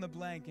to fill in the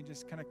blank and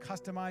just kind of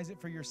customize it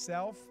for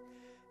yourself.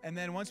 And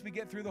then once we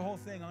get through the whole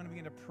thing, I'm going to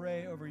begin to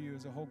pray over you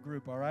as a whole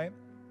group, all right?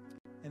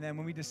 And then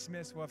when we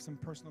dismiss, we'll have some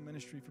personal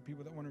ministry for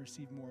people that want to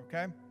receive more,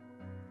 okay?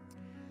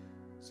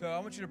 So I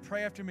want you to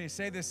pray after me.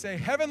 Say this. Say,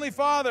 Heavenly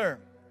Father,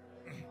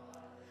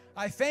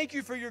 I thank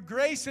you for your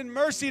grace and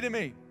mercy to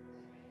me.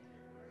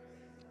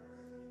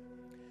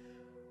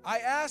 I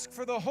ask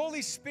for the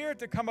Holy Spirit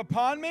to come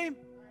upon me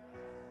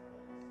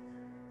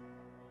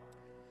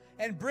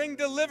and bring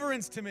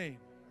deliverance to me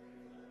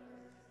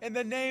in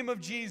the name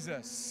of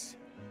Jesus.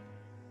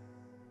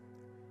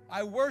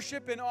 I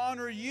worship and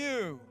honor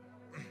you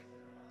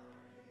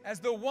as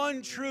the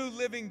one true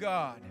living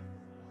God.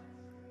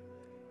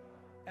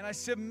 And I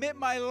submit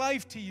my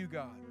life to you,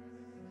 God.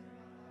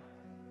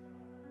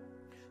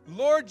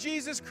 Lord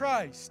Jesus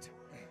Christ,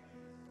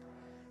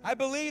 I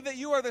believe that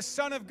you are the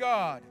Son of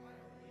God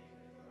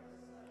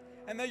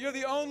and that you're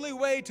the only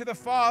way to the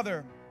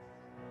Father.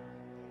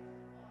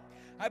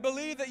 I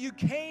believe that you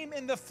came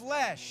in the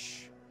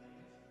flesh,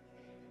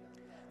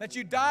 that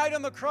you died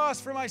on the cross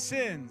for my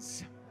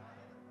sins,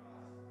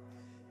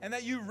 and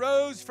that you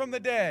rose from the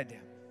dead.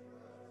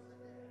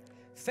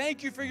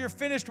 Thank you for your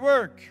finished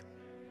work.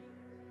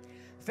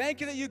 Thank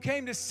you that you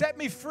came to set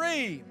me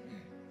free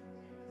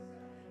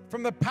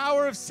from the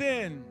power of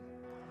sin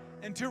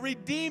and to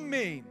redeem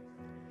me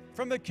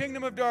from the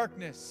kingdom of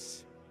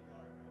darkness.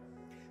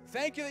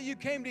 Thank you that you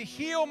came to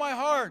heal my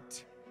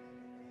heart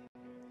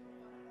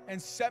and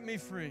set me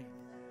free.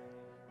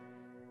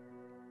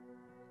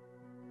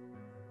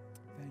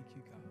 Thank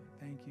you, God.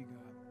 Thank you, God.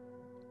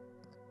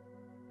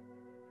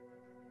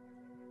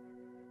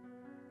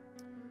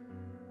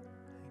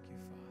 Thank you,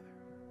 Father.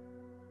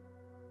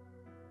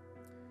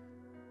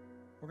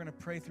 We're going to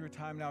pray through a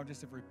time now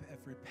just of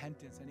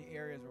repentance, any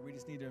areas where we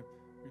just need to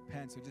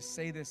repent. So just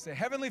say this. Say,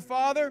 Heavenly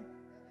Father,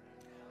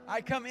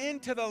 I come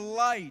into the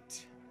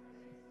light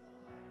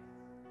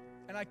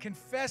and I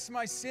confess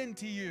my sin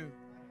to you,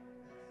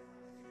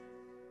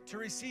 to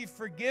receive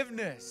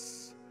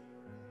forgiveness,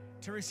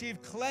 to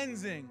receive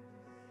cleansing,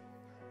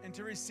 and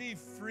to receive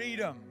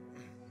freedom.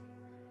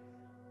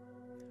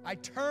 I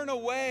turn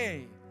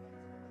away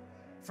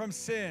from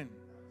sin.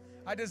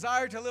 I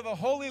desire to live a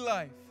holy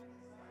life,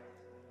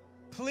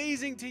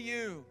 pleasing to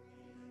you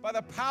by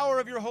the power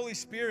of your Holy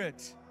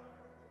Spirit.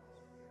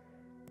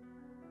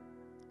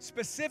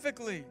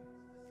 Specifically,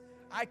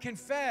 I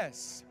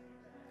confess.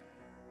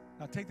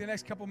 Now take the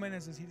next couple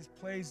minutes as he just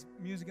plays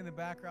music in the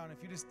background.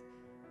 If you just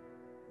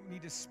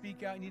need to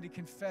speak out, you need to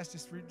confess,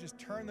 just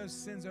turn those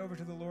sins over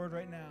to the Lord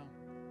right now.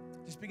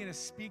 Just begin to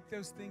speak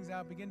those things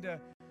out. Begin to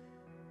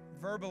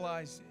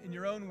verbalize in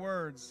your own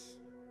words.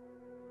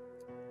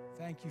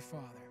 Thank you,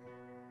 Father.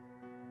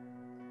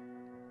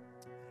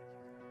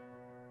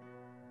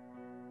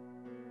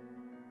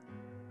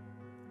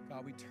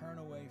 God, we turn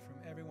away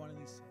from every one of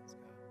these sins, God.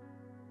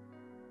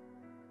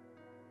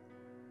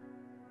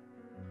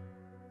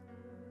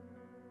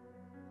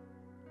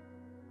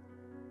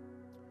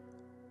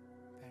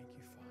 Thank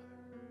you, Father.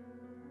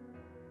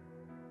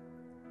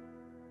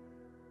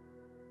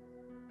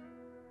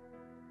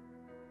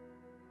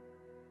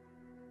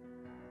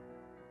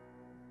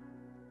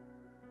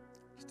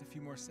 Just a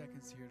few more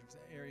seconds here. There's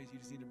areas you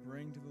just need to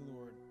bring to the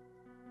Lord.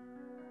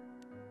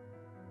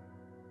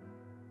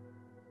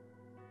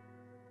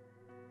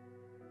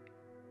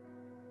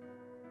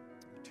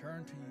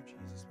 Turn to you,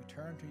 Jesus. We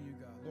turn to you,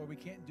 God. Lord, we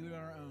can't do it on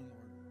our own,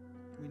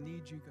 Lord. We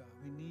need you, God.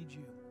 We need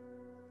you.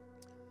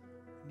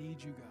 We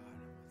need you, God.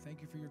 Thank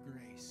you for your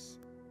grace.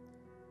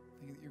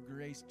 Thank you that your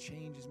grace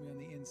changes me on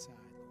the inside,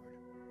 Lord.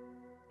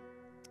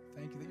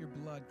 Thank you that your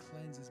blood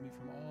cleanses me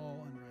from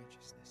all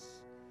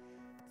unrighteousness.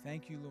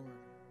 Thank you, Lord,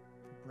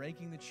 for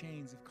breaking the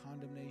chains of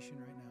condemnation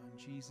right now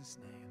in Jesus'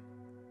 name.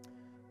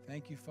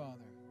 Thank you, Father.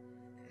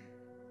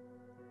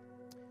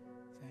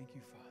 Thank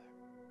you, Father.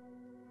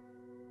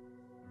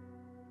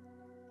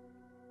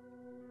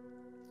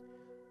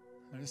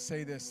 I'll just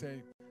say this,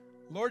 say,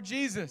 Lord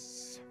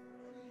Jesus,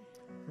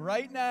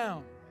 right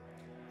now,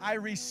 I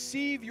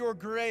receive your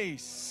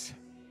grace.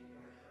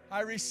 I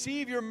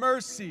receive your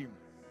mercy.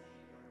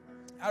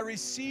 I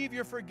receive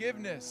your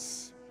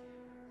forgiveness.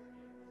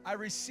 I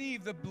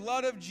receive the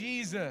blood of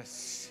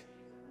Jesus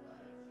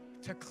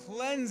to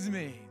cleanse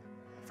me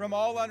from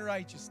all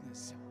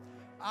unrighteousness.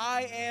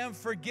 I am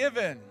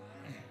forgiven.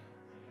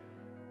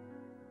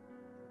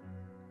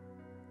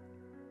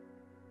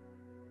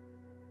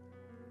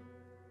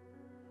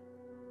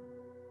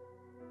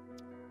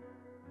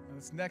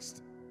 This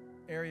next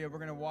area we're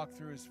going to walk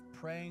through is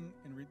praying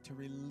and to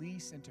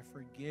release and to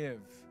forgive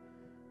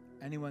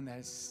anyone that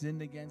has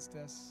sinned against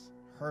us,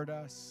 hurt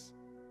us.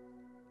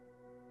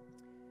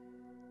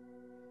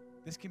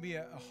 This can be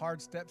a hard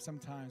step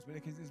sometimes, but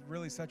it's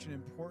really such an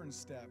important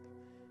step.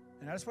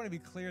 And I just want to be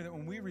clear that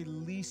when we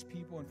release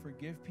people and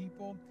forgive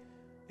people,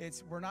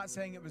 we're not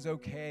saying it was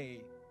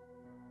okay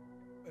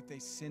if they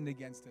sinned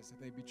against us,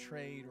 if they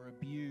betrayed or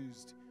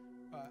abused.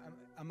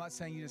 I'm not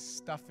saying you just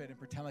stuff it and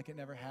pretend like it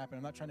never happened.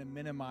 I'm not trying to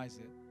minimize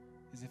it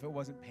as if it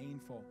wasn't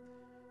painful.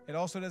 It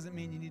also doesn't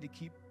mean you need to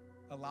keep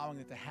allowing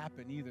it to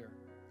happen either,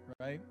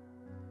 right?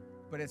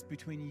 But it's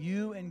between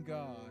you and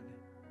God,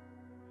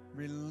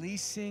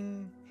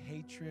 releasing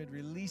hatred,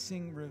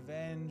 releasing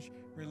revenge,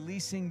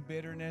 releasing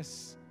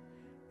bitterness,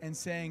 and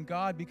saying,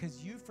 God,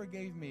 because you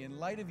forgave me, in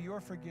light of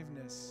your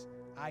forgiveness,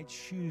 I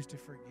choose to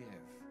forgive.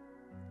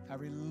 I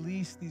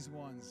release these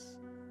ones,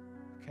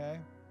 okay?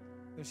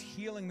 There's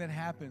healing that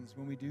happens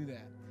when we do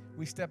that.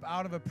 We step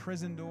out of a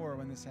prison door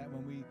when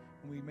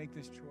we make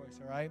this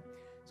choice, all right?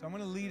 So I'm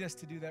going to lead us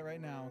to do that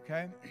right now,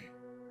 okay?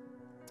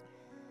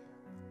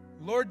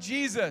 Lord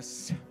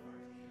Jesus,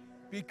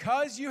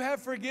 because you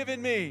have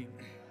forgiven me,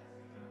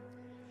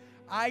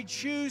 I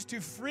choose to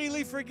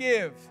freely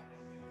forgive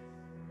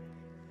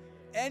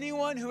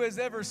anyone who has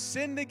ever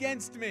sinned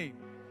against me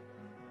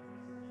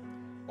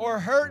or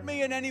hurt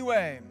me in any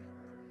way.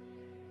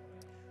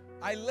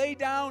 I lay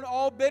down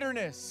all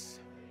bitterness.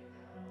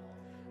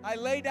 I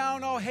lay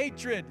down all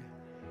hatred.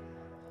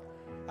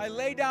 I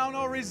lay down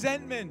all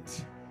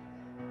resentment.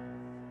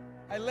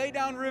 I lay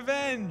down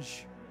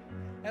revenge.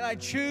 And I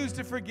choose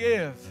to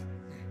forgive.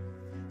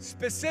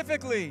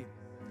 Specifically,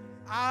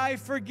 I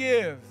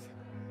forgive.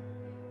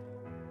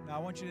 Now, I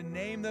want you to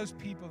name those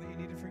people that you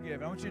need to forgive.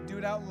 And I want you to do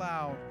it out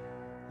loud,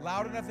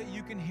 loud enough that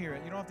you can hear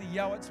it. You don't have to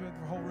yell it so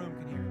the whole room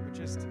can hear it, but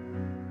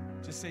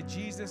just say,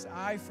 Jesus,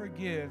 I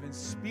forgive, and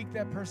speak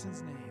that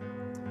person's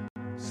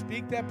name.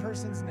 Speak that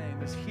person's name.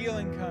 There's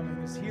healing coming.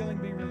 There's healing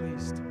being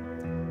released.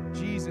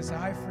 Jesus,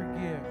 I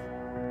forgive.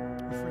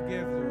 We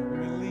forgive, Lord. We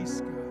release,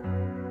 God.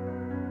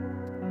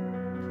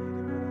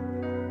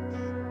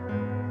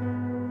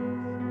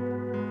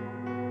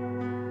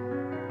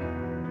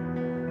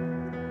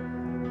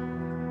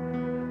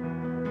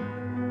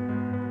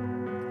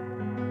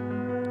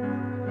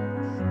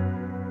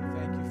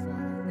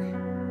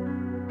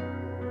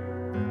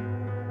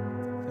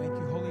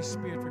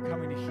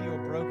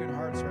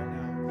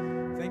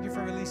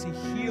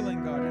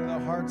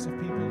 Of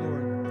people,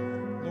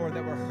 Lord,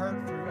 that were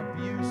hurt through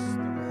abuse,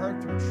 that were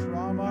hurt through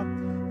trauma.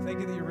 Thank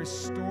you that you're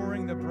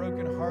restoring the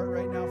broken heart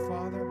right now,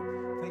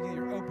 Father. Thank you that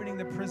you're opening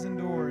the prison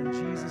door in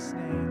Jesus'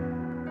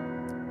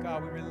 name.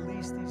 God, we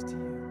release these to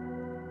you.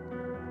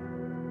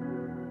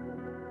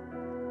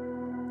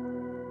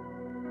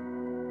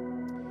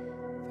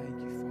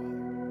 Thank you,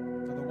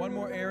 Father. So the one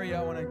more area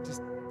I want to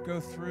just go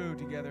through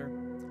together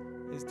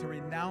is to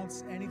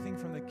renounce anything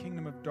from the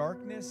kingdom of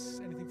darkness,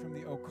 anything from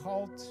the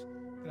occult,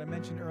 that I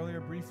mentioned earlier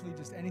briefly,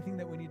 just anything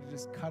that we need to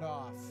just cut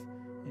off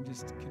and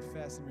just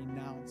confess and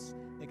renounce.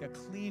 Make a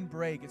clean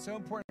break. It's so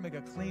important to make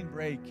a clean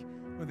break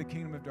with the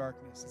kingdom of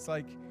darkness. It's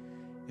like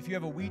if you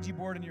have a Ouija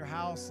board in your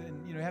house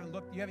and you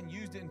haven't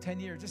used it in 10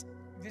 years,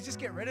 just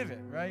get rid of it,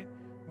 right?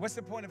 What's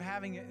the point of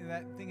having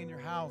that thing in your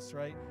house,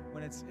 right?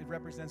 When it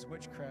represents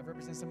witchcraft,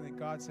 represents something that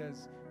God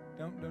says,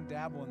 don't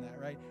dabble in that,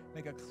 right?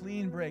 Make a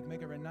clean break,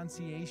 make a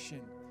renunciation.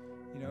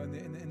 You know,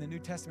 in the New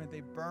Testament,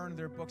 they burned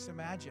their books of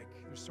magic,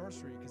 their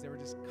sorcery, because they were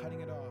just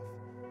cutting it off,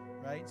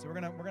 right? So we're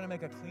gonna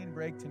make a clean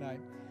break tonight.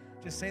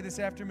 Just say this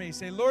after me.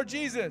 Say, Lord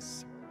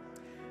Jesus,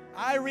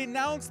 I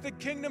renounce the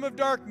kingdom of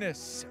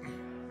darkness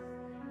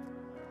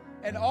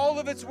and all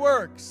of its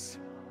works.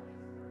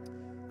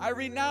 I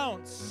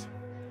renounce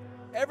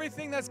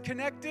everything that's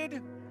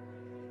connected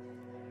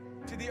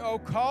to the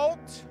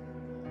occult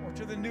or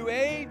to the New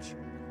Age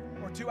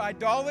or to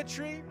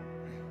idolatry.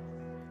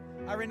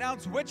 I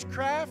renounce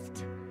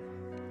witchcraft.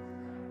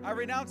 I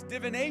renounce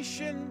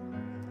divination,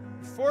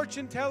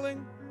 fortune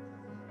telling,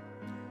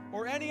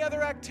 or any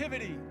other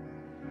activity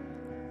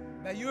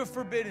that you have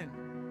forbidden.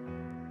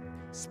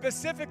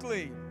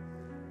 Specifically,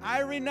 I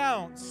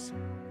renounce.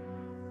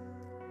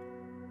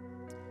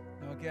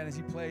 Now again, as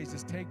he plays,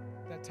 just take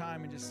that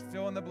time and just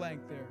fill in the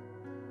blank there.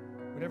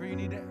 Whatever you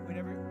need to,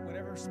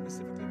 whatever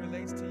specifically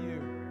relates to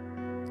you,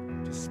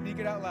 just speak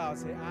it out loud.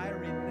 Say, I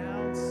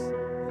renounce,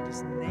 and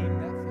just name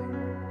that thing.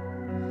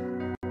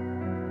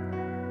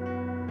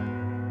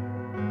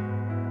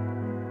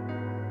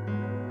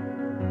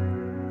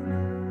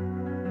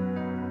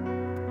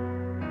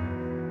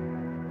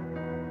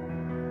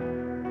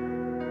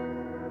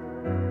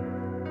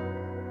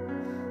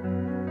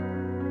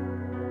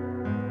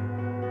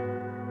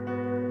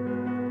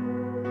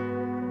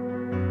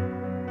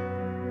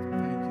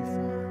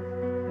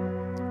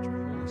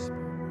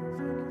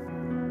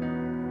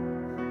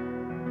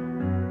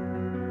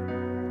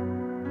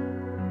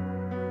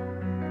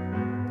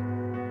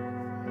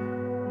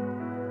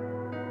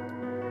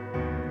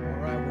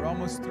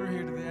 Through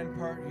here to the end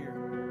part here.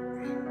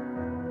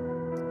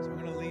 So I'm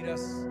going to lead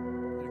us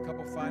in a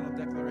couple final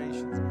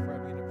declarations before I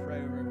begin to pray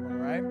over everyone,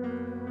 all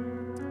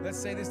right? Let's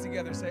say this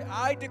together. Say,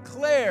 I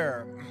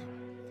declare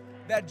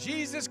that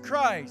Jesus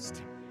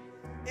Christ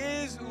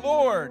is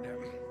Lord.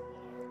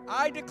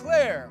 I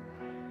declare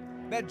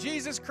that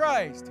Jesus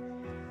Christ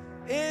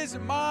is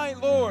my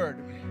Lord.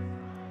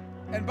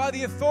 And by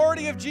the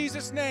authority of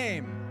Jesus'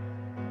 name,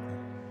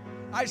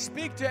 I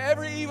speak to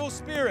every evil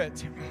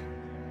spirit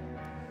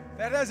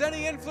that has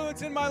any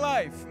influence in my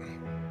life.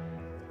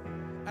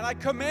 And I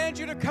command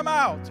you to come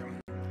out.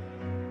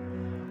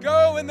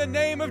 Go in the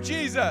name of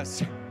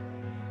Jesus.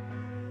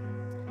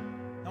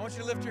 I want you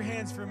to lift your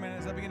hands for a minute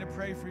as I begin to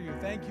pray for you.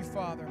 Thank you,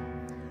 Father.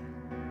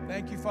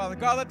 Thank you, Father.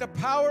 God, let the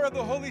power of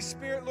the Holy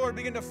Spirit, Lord,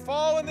 begin to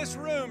fall in this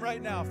room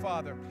right now,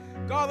 Father.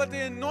 God, let the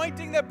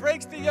anointing that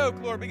breaks the yoke,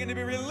 Lord, begin to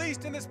be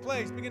released in this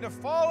place. Begin to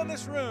fall in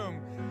this room.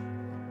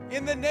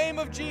 In the name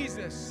of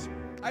Jesus,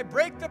 I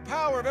break the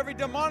power of every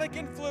demonic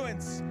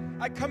influence.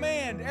 I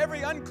command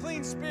every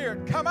unclean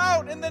spirit, come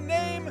out in the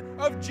name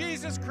of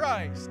Jesus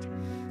Christ.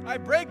 I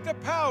break the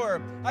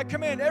power. I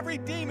command every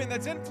demon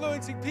that's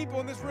influencing people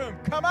in this room,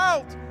 come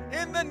out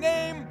in the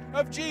name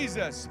of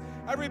Jesus.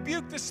 I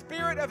rebuke the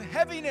spirit of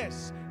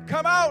heaviness.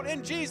 Come out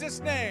in Jesus'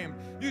 name.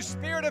 You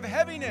spirit of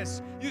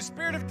heaviness, you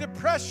spirit of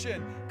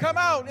depression, come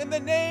out in the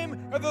name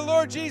of the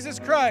Lord Jesus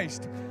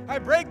Christ. I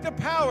break the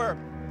power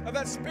of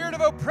that spirit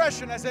of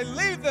oppression. I say,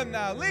 leave them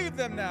now, leave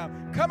them now.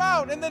 Come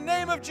out in the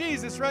name of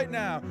Jesus right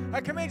now. I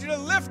command you to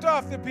lift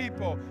off the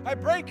people. I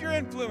break your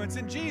influence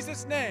in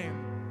Jesus' name.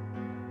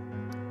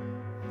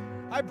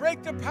 I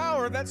break the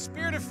power of that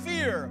spirit of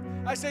fear.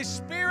 I say,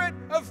 spirit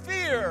of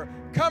fear,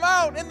 come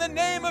out in the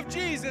name of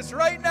Jesus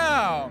right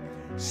now.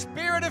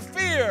 Spirit of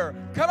fear,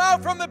 come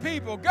out from the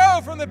people.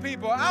 Go from the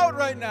people. Out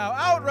right now.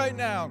 Out right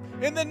now.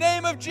 In the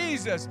name of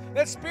Jesus,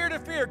 that spirit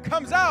of fear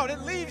comes out.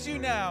 It leaves you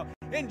now.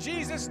 In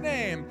Jesus'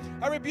 name,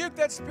 I rebuke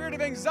that spirit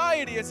of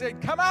anxiety. It said,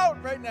 come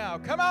out right now.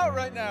 Come out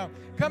right now.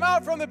 Come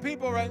out from the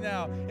people right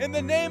now. In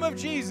the name of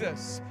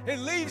Jesus, it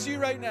leaves you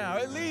right now.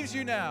 It leaves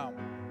you now.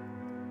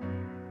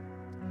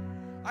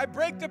 I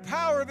break the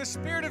power of the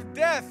spirit of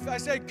death. I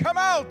say, come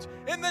out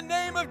in the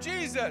name of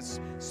Jesus.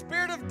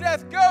 Spirit of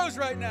death goes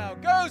right now,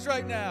 goes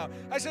right now.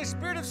 I say,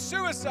 spirit of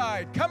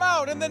suicide, come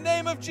out in the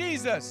name of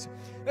Jesus.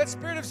 That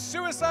spirit of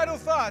suicidal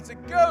thoughts,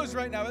 it goes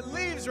right now, it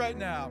leaves right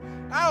now.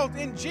 Out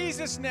in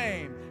Jesus'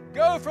 name.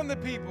 Go from the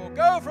people,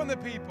 go from the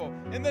people.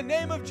 In the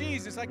name of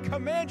Jesus, I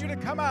command you to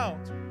come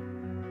out.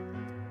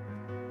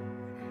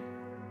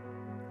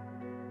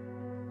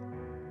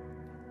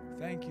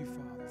 Thank you, Father.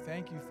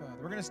 Thank you, Father.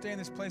 We're going to stay in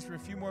this place for a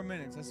few more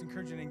minutes. Let's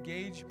encourage you to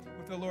engage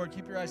with the Lord.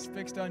 Keep your eyes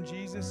fixed on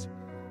Jesus.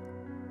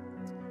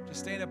 Just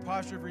stay in a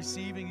posture of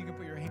receiving. You can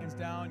put your hands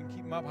down and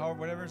keep them up, however,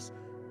 whatever's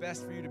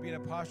best for you to be in a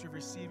posture of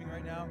receiving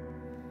right now.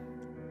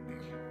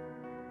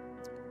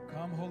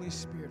 Come, Holy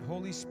Spirit.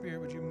 Holy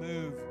Spirit, would you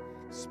move?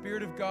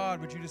 Spirit of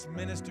God, would you just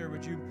minister?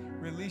 Would you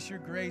release your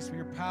grace,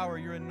 your power,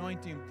 your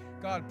anointing?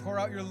 God, pour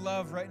out your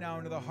love right now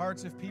into the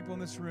hearts of people in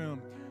this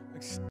room.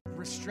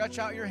 Stretch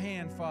out your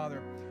hand,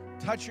 Father.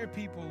 Touch your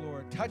people,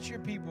 Lord. Touch your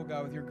people,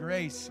 God, with your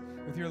grace,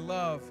 with your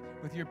love,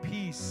 with your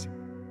peace.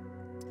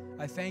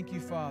 I thank you,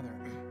 Father.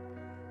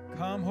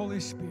 Come, Holy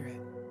Spirit.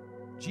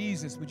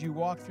 Jesus, would you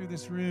walk through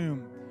this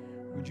room?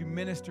 Would you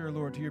minister,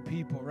 Lord, to your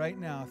people right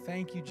now?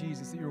 Thank you,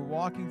 Jesus, that you're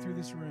walking through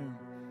this room.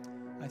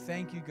 I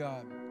thank you,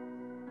 God.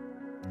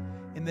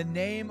 In the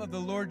name of the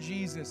Lord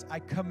Jesus, I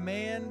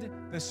command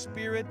the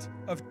spirit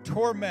of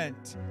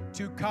torment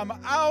to come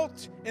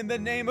out in the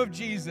name of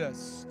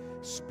Jesus.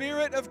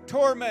 Spirit of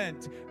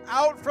torment,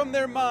 out from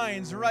their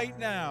minds right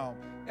now.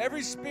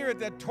 Every spirit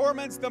that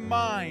torments the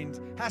mind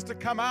has to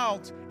come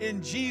out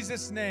in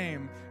Jesus'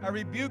 name. I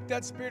rebuke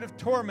that spirit of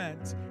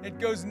torment. It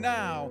goes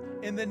now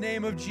in the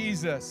name of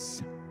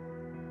Jesus.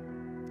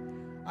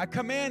 I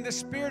command the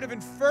spirit of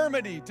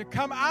infirmity to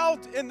come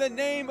out in the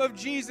name of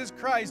Jesus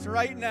Christ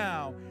right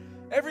now.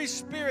 Every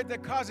spirit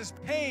that causes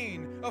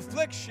pain,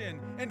 affliction,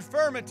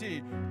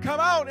 infirmity, come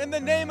out in the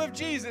name of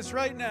Jesus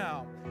right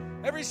now.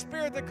 Every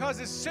spirit that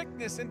causes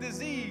sickness and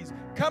disease,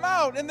 come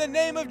out in the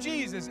name of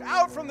Jesus.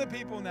 Out from the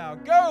people now.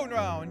 Go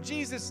now in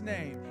Jesus'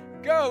 name.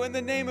 Go in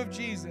the name of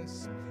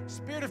Jesus.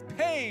 Spirit of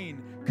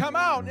pain, come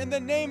out in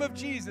the name of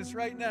Jesus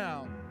right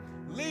now.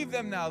 Leave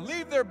them now.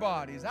 Leave their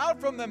bodies.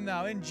 Out from them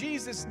now in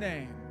Jesus'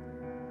 name.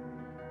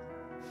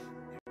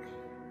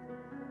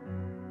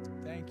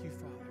 Thank you,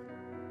 Father.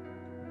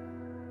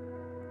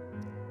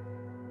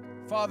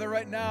 Father,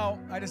 right now,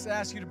 I just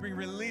ask you to bring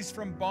release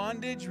from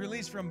bondage,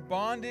 release from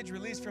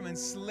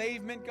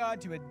enslavement,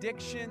 God, to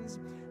addictions,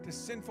 to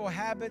sinful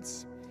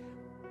habits.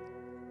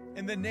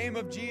 In the name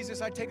of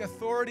Jesus, I take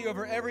authority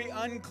over every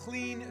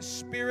unclean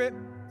spirit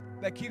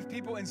that keeps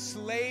people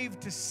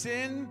enslaved to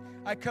sin.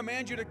 I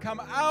command you to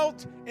come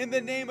out in the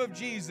name of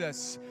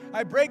Jesus.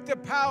 I break the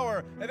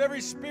power of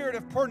every spirit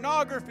of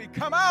pornography.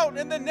 Come out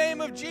in the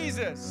name of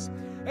Jesus.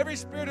 Every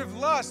spirit of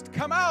lust,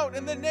 come out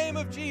in the name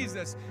of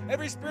Jesus.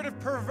 Every spirit of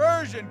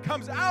perversion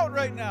comes out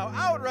right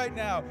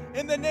now,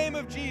 in the name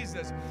of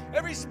Jesus.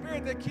 Every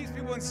spirit that keeps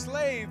people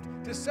enslaved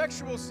to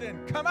sexual sin,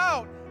 come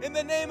out in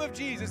the name of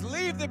Jesus.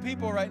 Leave the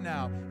people right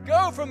now.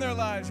 Go from their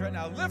lives right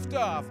now. Lift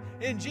off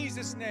in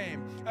Jesus'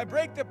 name. I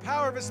break the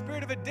power of a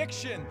spirit of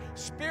addiction.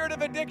 Spirit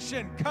of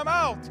addiction, come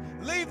out.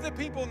 Leave the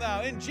people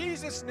now in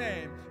Jesus'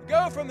 name.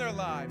 Go from their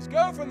lives.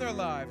 Go from their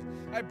lives.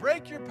 I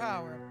break your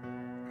power.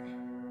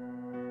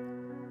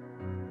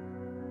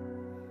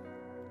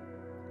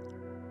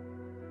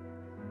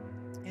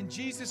 In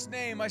Jesus'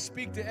 name, I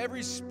speak to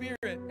every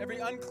spirit, every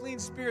unclean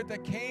spirit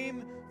that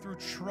came through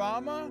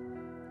trauma,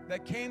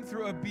 that came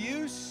through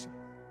abuse.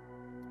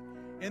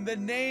 In the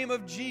name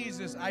of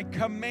Jesus, I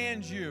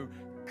command you,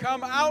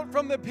 come out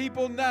from the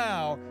people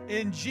now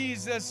in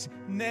Jesus'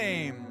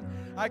 name.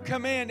 I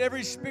command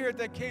every spirit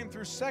that came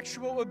through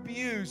sexual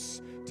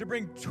abuse to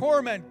bring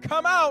torment,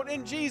 come out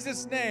in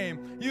Jesus'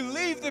 name. You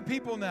leave the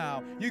people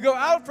now. You go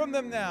out from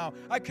them now.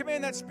 I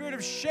command that spirit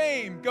of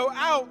shame, go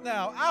out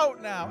now,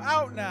 out now,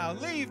 out now.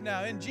 Leave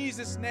now in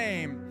Jesus'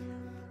 name.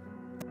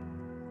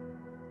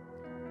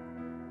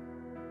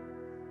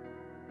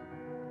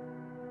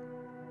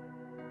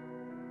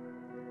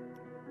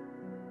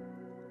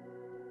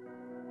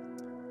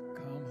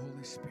 Come,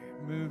 Holy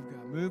Spirit. Move,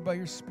 God. Move by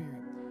your Spirit.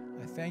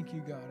 I thank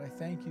you, God. I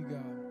thank you,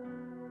 God.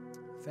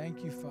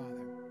 Thank you, Father.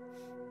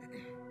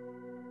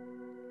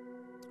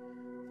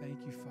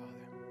 Thank you, Father.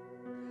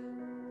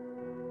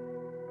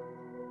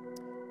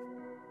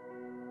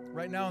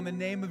 Right now, in the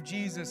name of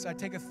Jesus, I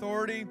take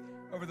authority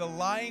over the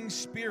lying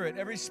spirit,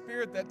 every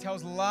spirit that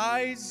tells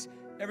lies,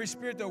 every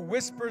spirit that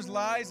whispers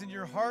lies in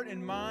your heart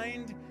and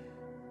mind.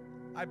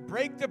 I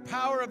break the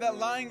power of that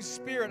lying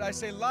spirit. I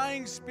say,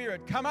 lying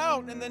spirit, come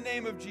out in the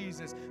name of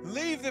Jesus.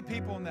 Leave the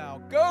people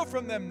now. Go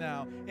from them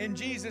now in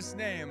Jesus'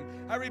 name.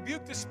 I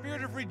rebuke the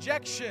spirit of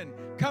rejection.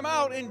 Come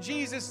out in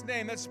Jesus'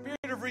 name. That spirit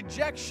of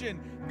rejection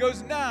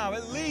goes now.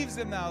 It leaves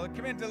them now. I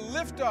command to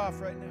lift off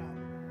right now.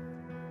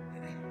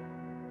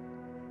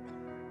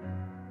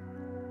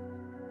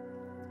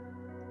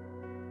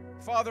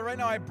 Father, right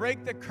now I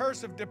break the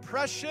curse of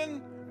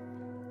depression.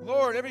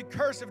 Lord, every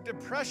curse of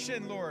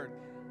depression, Lord,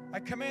 I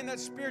command that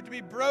spirit to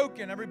be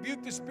broken. I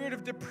rebuke the spirit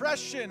of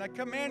depression. I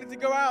command it to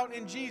go out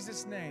in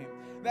Jesus' name.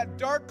 That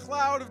dark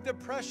cloud of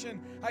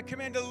depression, I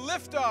command to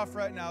lift off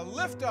right now.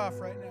 Lift off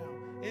right now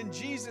in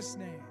Jesus'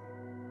 name.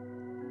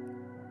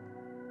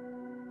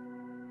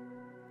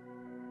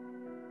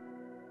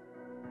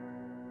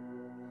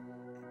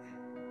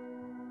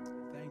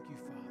 Thank you,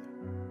 Father.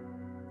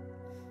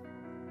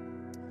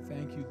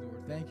 Thank you,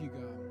 Lord. Thank you,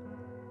 God.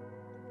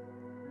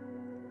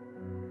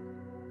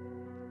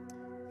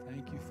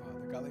 Thank you,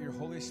 Father. God, let your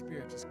Holy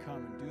Spirit just come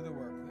and do the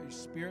work. Let your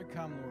Spirit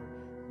come,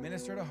 Lord.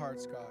 Minister to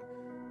hearts, God.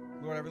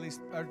 Lord,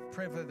 I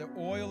pray for the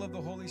oil of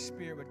the Holy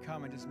Spirit would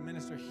come and just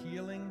minister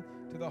healing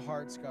to the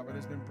hearts, God. Where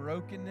there's been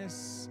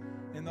brokenness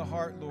in the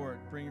heart, Lord,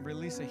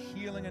 release a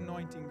healing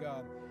anointing,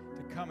 God,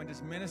 to come and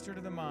just minister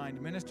to the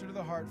mind, minister to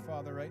the heart,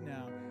 Father, right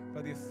now,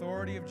 by the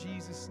authority of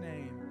Jesus'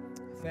 name.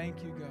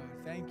 Thank you, God.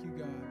 Thank you,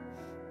 God.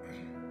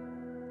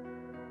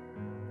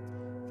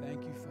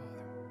 Thank you, Father.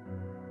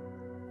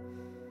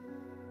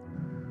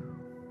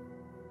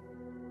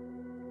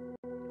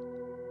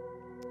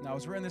 Now,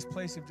 as we're in this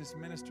place of just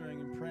ministering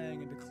and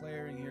praying and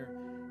declaring here,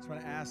 I just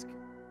want to ask,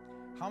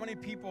 how many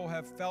people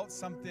have felt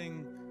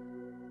something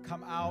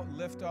come out,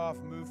 lift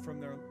off, move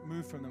from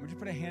them? Would you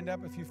put a hand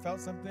up if you felt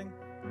something?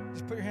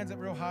 Just put your hands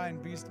up real high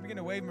and begin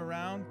to wave them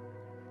around,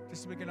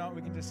 just so we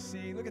can just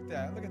see. Look at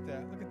that, look at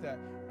that, look at that.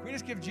 Can we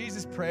just give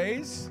Jesus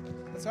praise?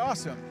 That's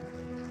awesome.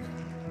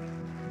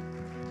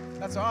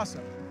 That's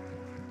awesome.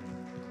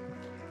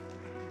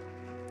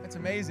 That's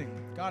amazing.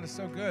 God is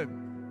so good.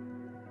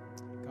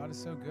 God is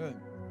so good.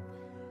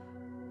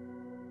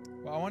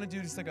 Well, I want to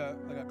do just like a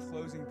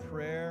closing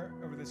prayer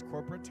over this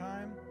corporate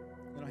time.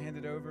 Then I'll hand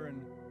it over and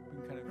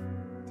we can kind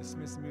of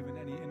dismiss and move in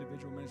any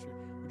individual ministry.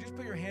 Would you just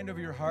put your hand over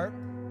your heart?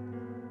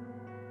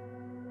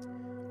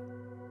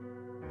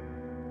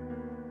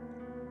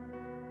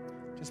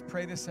 Just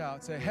pray this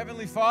out. Say,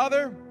 Heavenly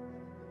Father,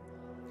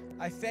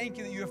 I thank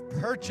you that you have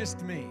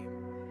purchased me,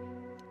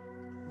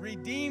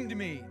 redeemed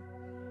me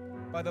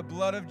by the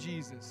blood of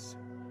Jesus,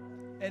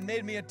 and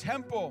made me a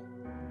temple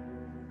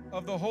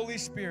of the Holy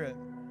Spirit.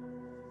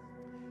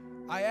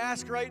 I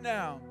ask right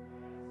now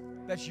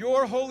that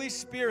your Holy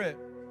Spirit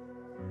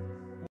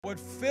would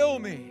fill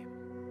me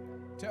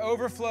to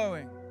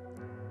overflowing.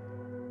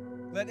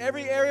 Let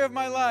every area of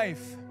my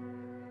life,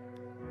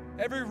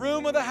 every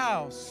room of the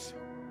house,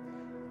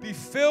 be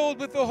filled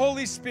with the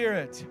Holy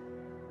Spirit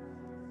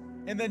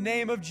in the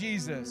name of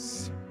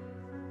Jesus.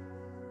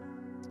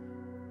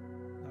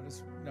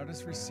 Now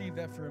just receive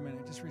that for a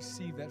minute. Just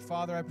receive that.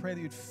 Father, I pray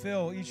that you'd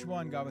fill each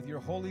one, God, with your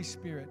Holy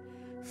Spirit.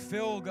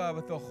 Fill, God,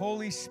 with the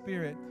Holy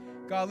Spirit.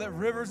 God, let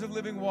rivers of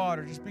living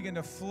water just begin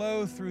to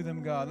flow through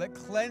them, God. Let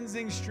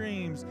cleansing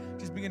streams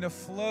just begin to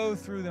flow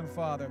through them,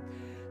 Father.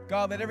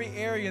 God, let every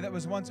area that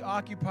was once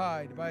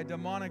occupied by a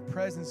demonic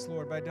presence,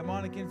 Lord, by a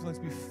demonic influence,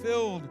 be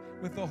filled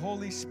with the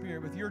Holy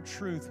Spirit, with your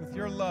truth, with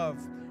your love,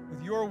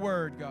 with your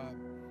word, God.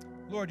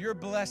 Lord, your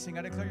blessing,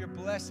 I declare your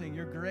blessing,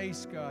 your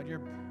grace, God, your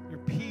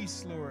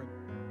peace, Lord,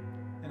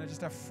 and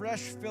just a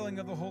fresh filling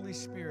of the Holy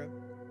Spirit.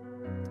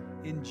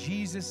 In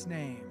Jesus'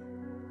 name,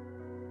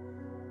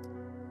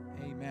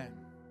 amen.